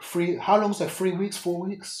three. How long is that? 3 weeks? 4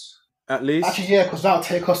 weeks? At least. Actually, yeah, because that'll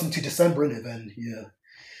take us into December, innit? Then,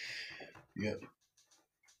 yeah.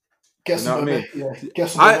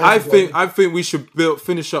 I think we should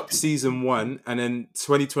finish up season 1 and then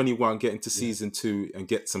 2021 get into season 2 and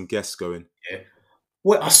get some guests going. Yeah.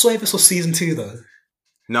 Wait, I saw this was season 2 though.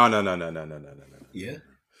 No. Yeah.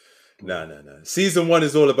 No. Season 1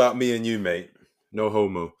 is all about me and you, mate. No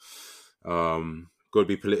homo. Got to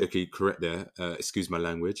be politically correct there. Excuse my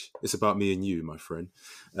language. It's about me and you, my friend.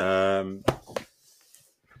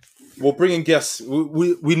 We'll bring in guests.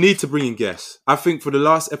 We need to bring in guests. I think for the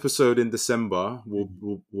last episode in December,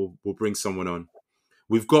 we'll bring someone on.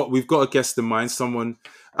 We've got a guest in mind.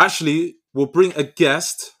 We'll bring a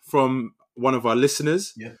guest from one of our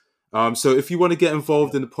listeners. Yeah. So if you want to get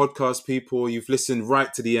involved in the podcast, people, you've listened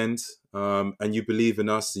right to the end, and you believe in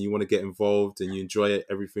us and you want to get involved and you enjoy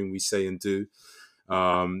everything we say and do,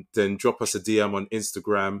 then drop us a DM on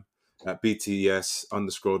Instagram at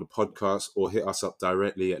BTS_the podcast, or hit us up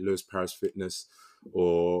directly at Lewis Paris Fitness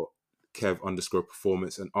or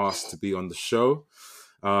Kev_performance and ask to be on the show.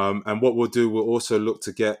 And what we'll do, we'll also look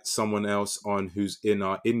to get someone else on who's in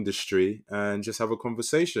our industry and just have a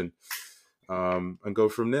conversation and go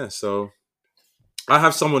from there. So I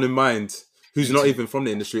have someone in mind who's not even from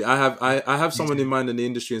the industry. I have someone in mind in the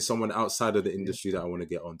industry and someone outside of the industry that I want to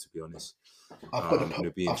get on, to be honest. I've got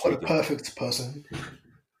a perfect person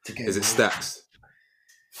to get. Is it Stacks?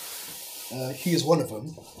 He is one of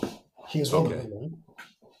them.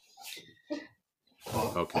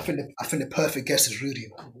 Okay. I think the perfect guest is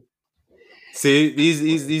Rudy. See,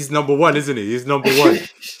 he's number one, isn't he? He's number one.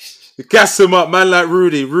 Gas him up, man, like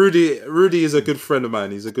Rudy. Rudy is a good friend of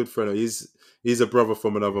mine. He's a good friend. He's a brother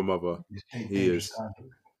from another mother. He is.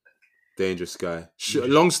 Dangerous guy.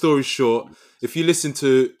 Long story short, if you listen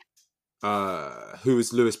to Who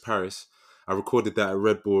is Lewis Paris, I recorded that at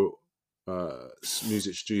Red Bull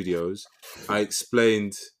Music Studios. I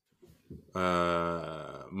explained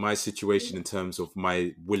my situation in terms of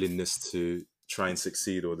my willingness to try and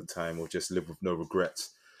succeed all the time or just live with no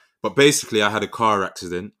regrets. But basically, I had a car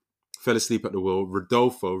accident, fell asleep at the wheel.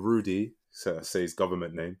 Rudy, so I say his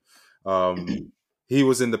government name, he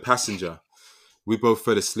was in the passenger. We both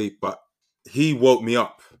fell asleep, but he woke me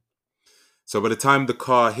up. So by the time the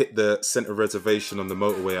car hit the center reservation on the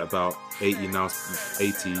motorway at about 90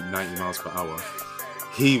 miles per hour,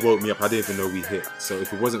 he woke me up. I didn't even know we hit. So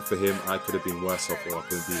if it wasn't for him, I could have been worse off or I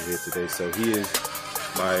couldn't be here today. So he is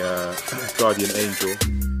my guardian angel.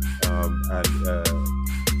 And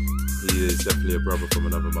he is definitely a brother from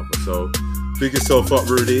another mother. So big yourself up,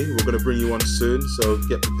 Rudy. We're going to bring you on soon. So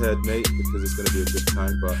get prepared, mate, because it's going to be a good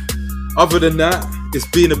time. But other than that, it's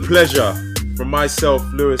been a pleasure. From myself,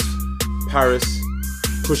 Lewis Paris,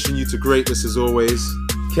 pushing you to greatness as always.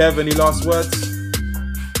 Kev, any last words?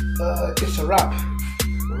 It's a wrap.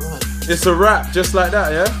 Right. It's a wrap, just like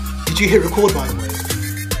that, yeah? Did you hit record, by the way?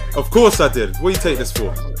 Of course I did. What do you take this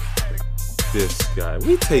for? This guy. What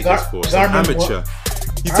do you take this for? It's an amateur.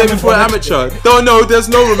 You take me for an amateur. No, there's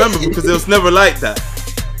no remember because it was never like that.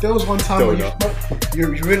 There was one time where you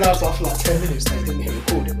realised after like 10 minutes that you didn't hit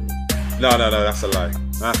record. No, that's a lie.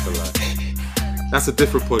 That's a lie. That's a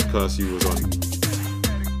different podcast you was on.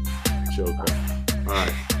 Joker.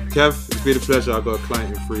 Alright. Kev, it's been a pleasure. I've got a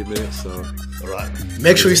client in 3 minutes, so alright.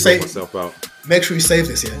 Make sure you save myself out. Make sure you save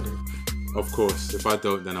this, yeah? Of course. If I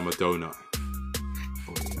don't, then I'm a donut.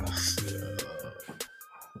 Oh,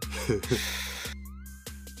 yes.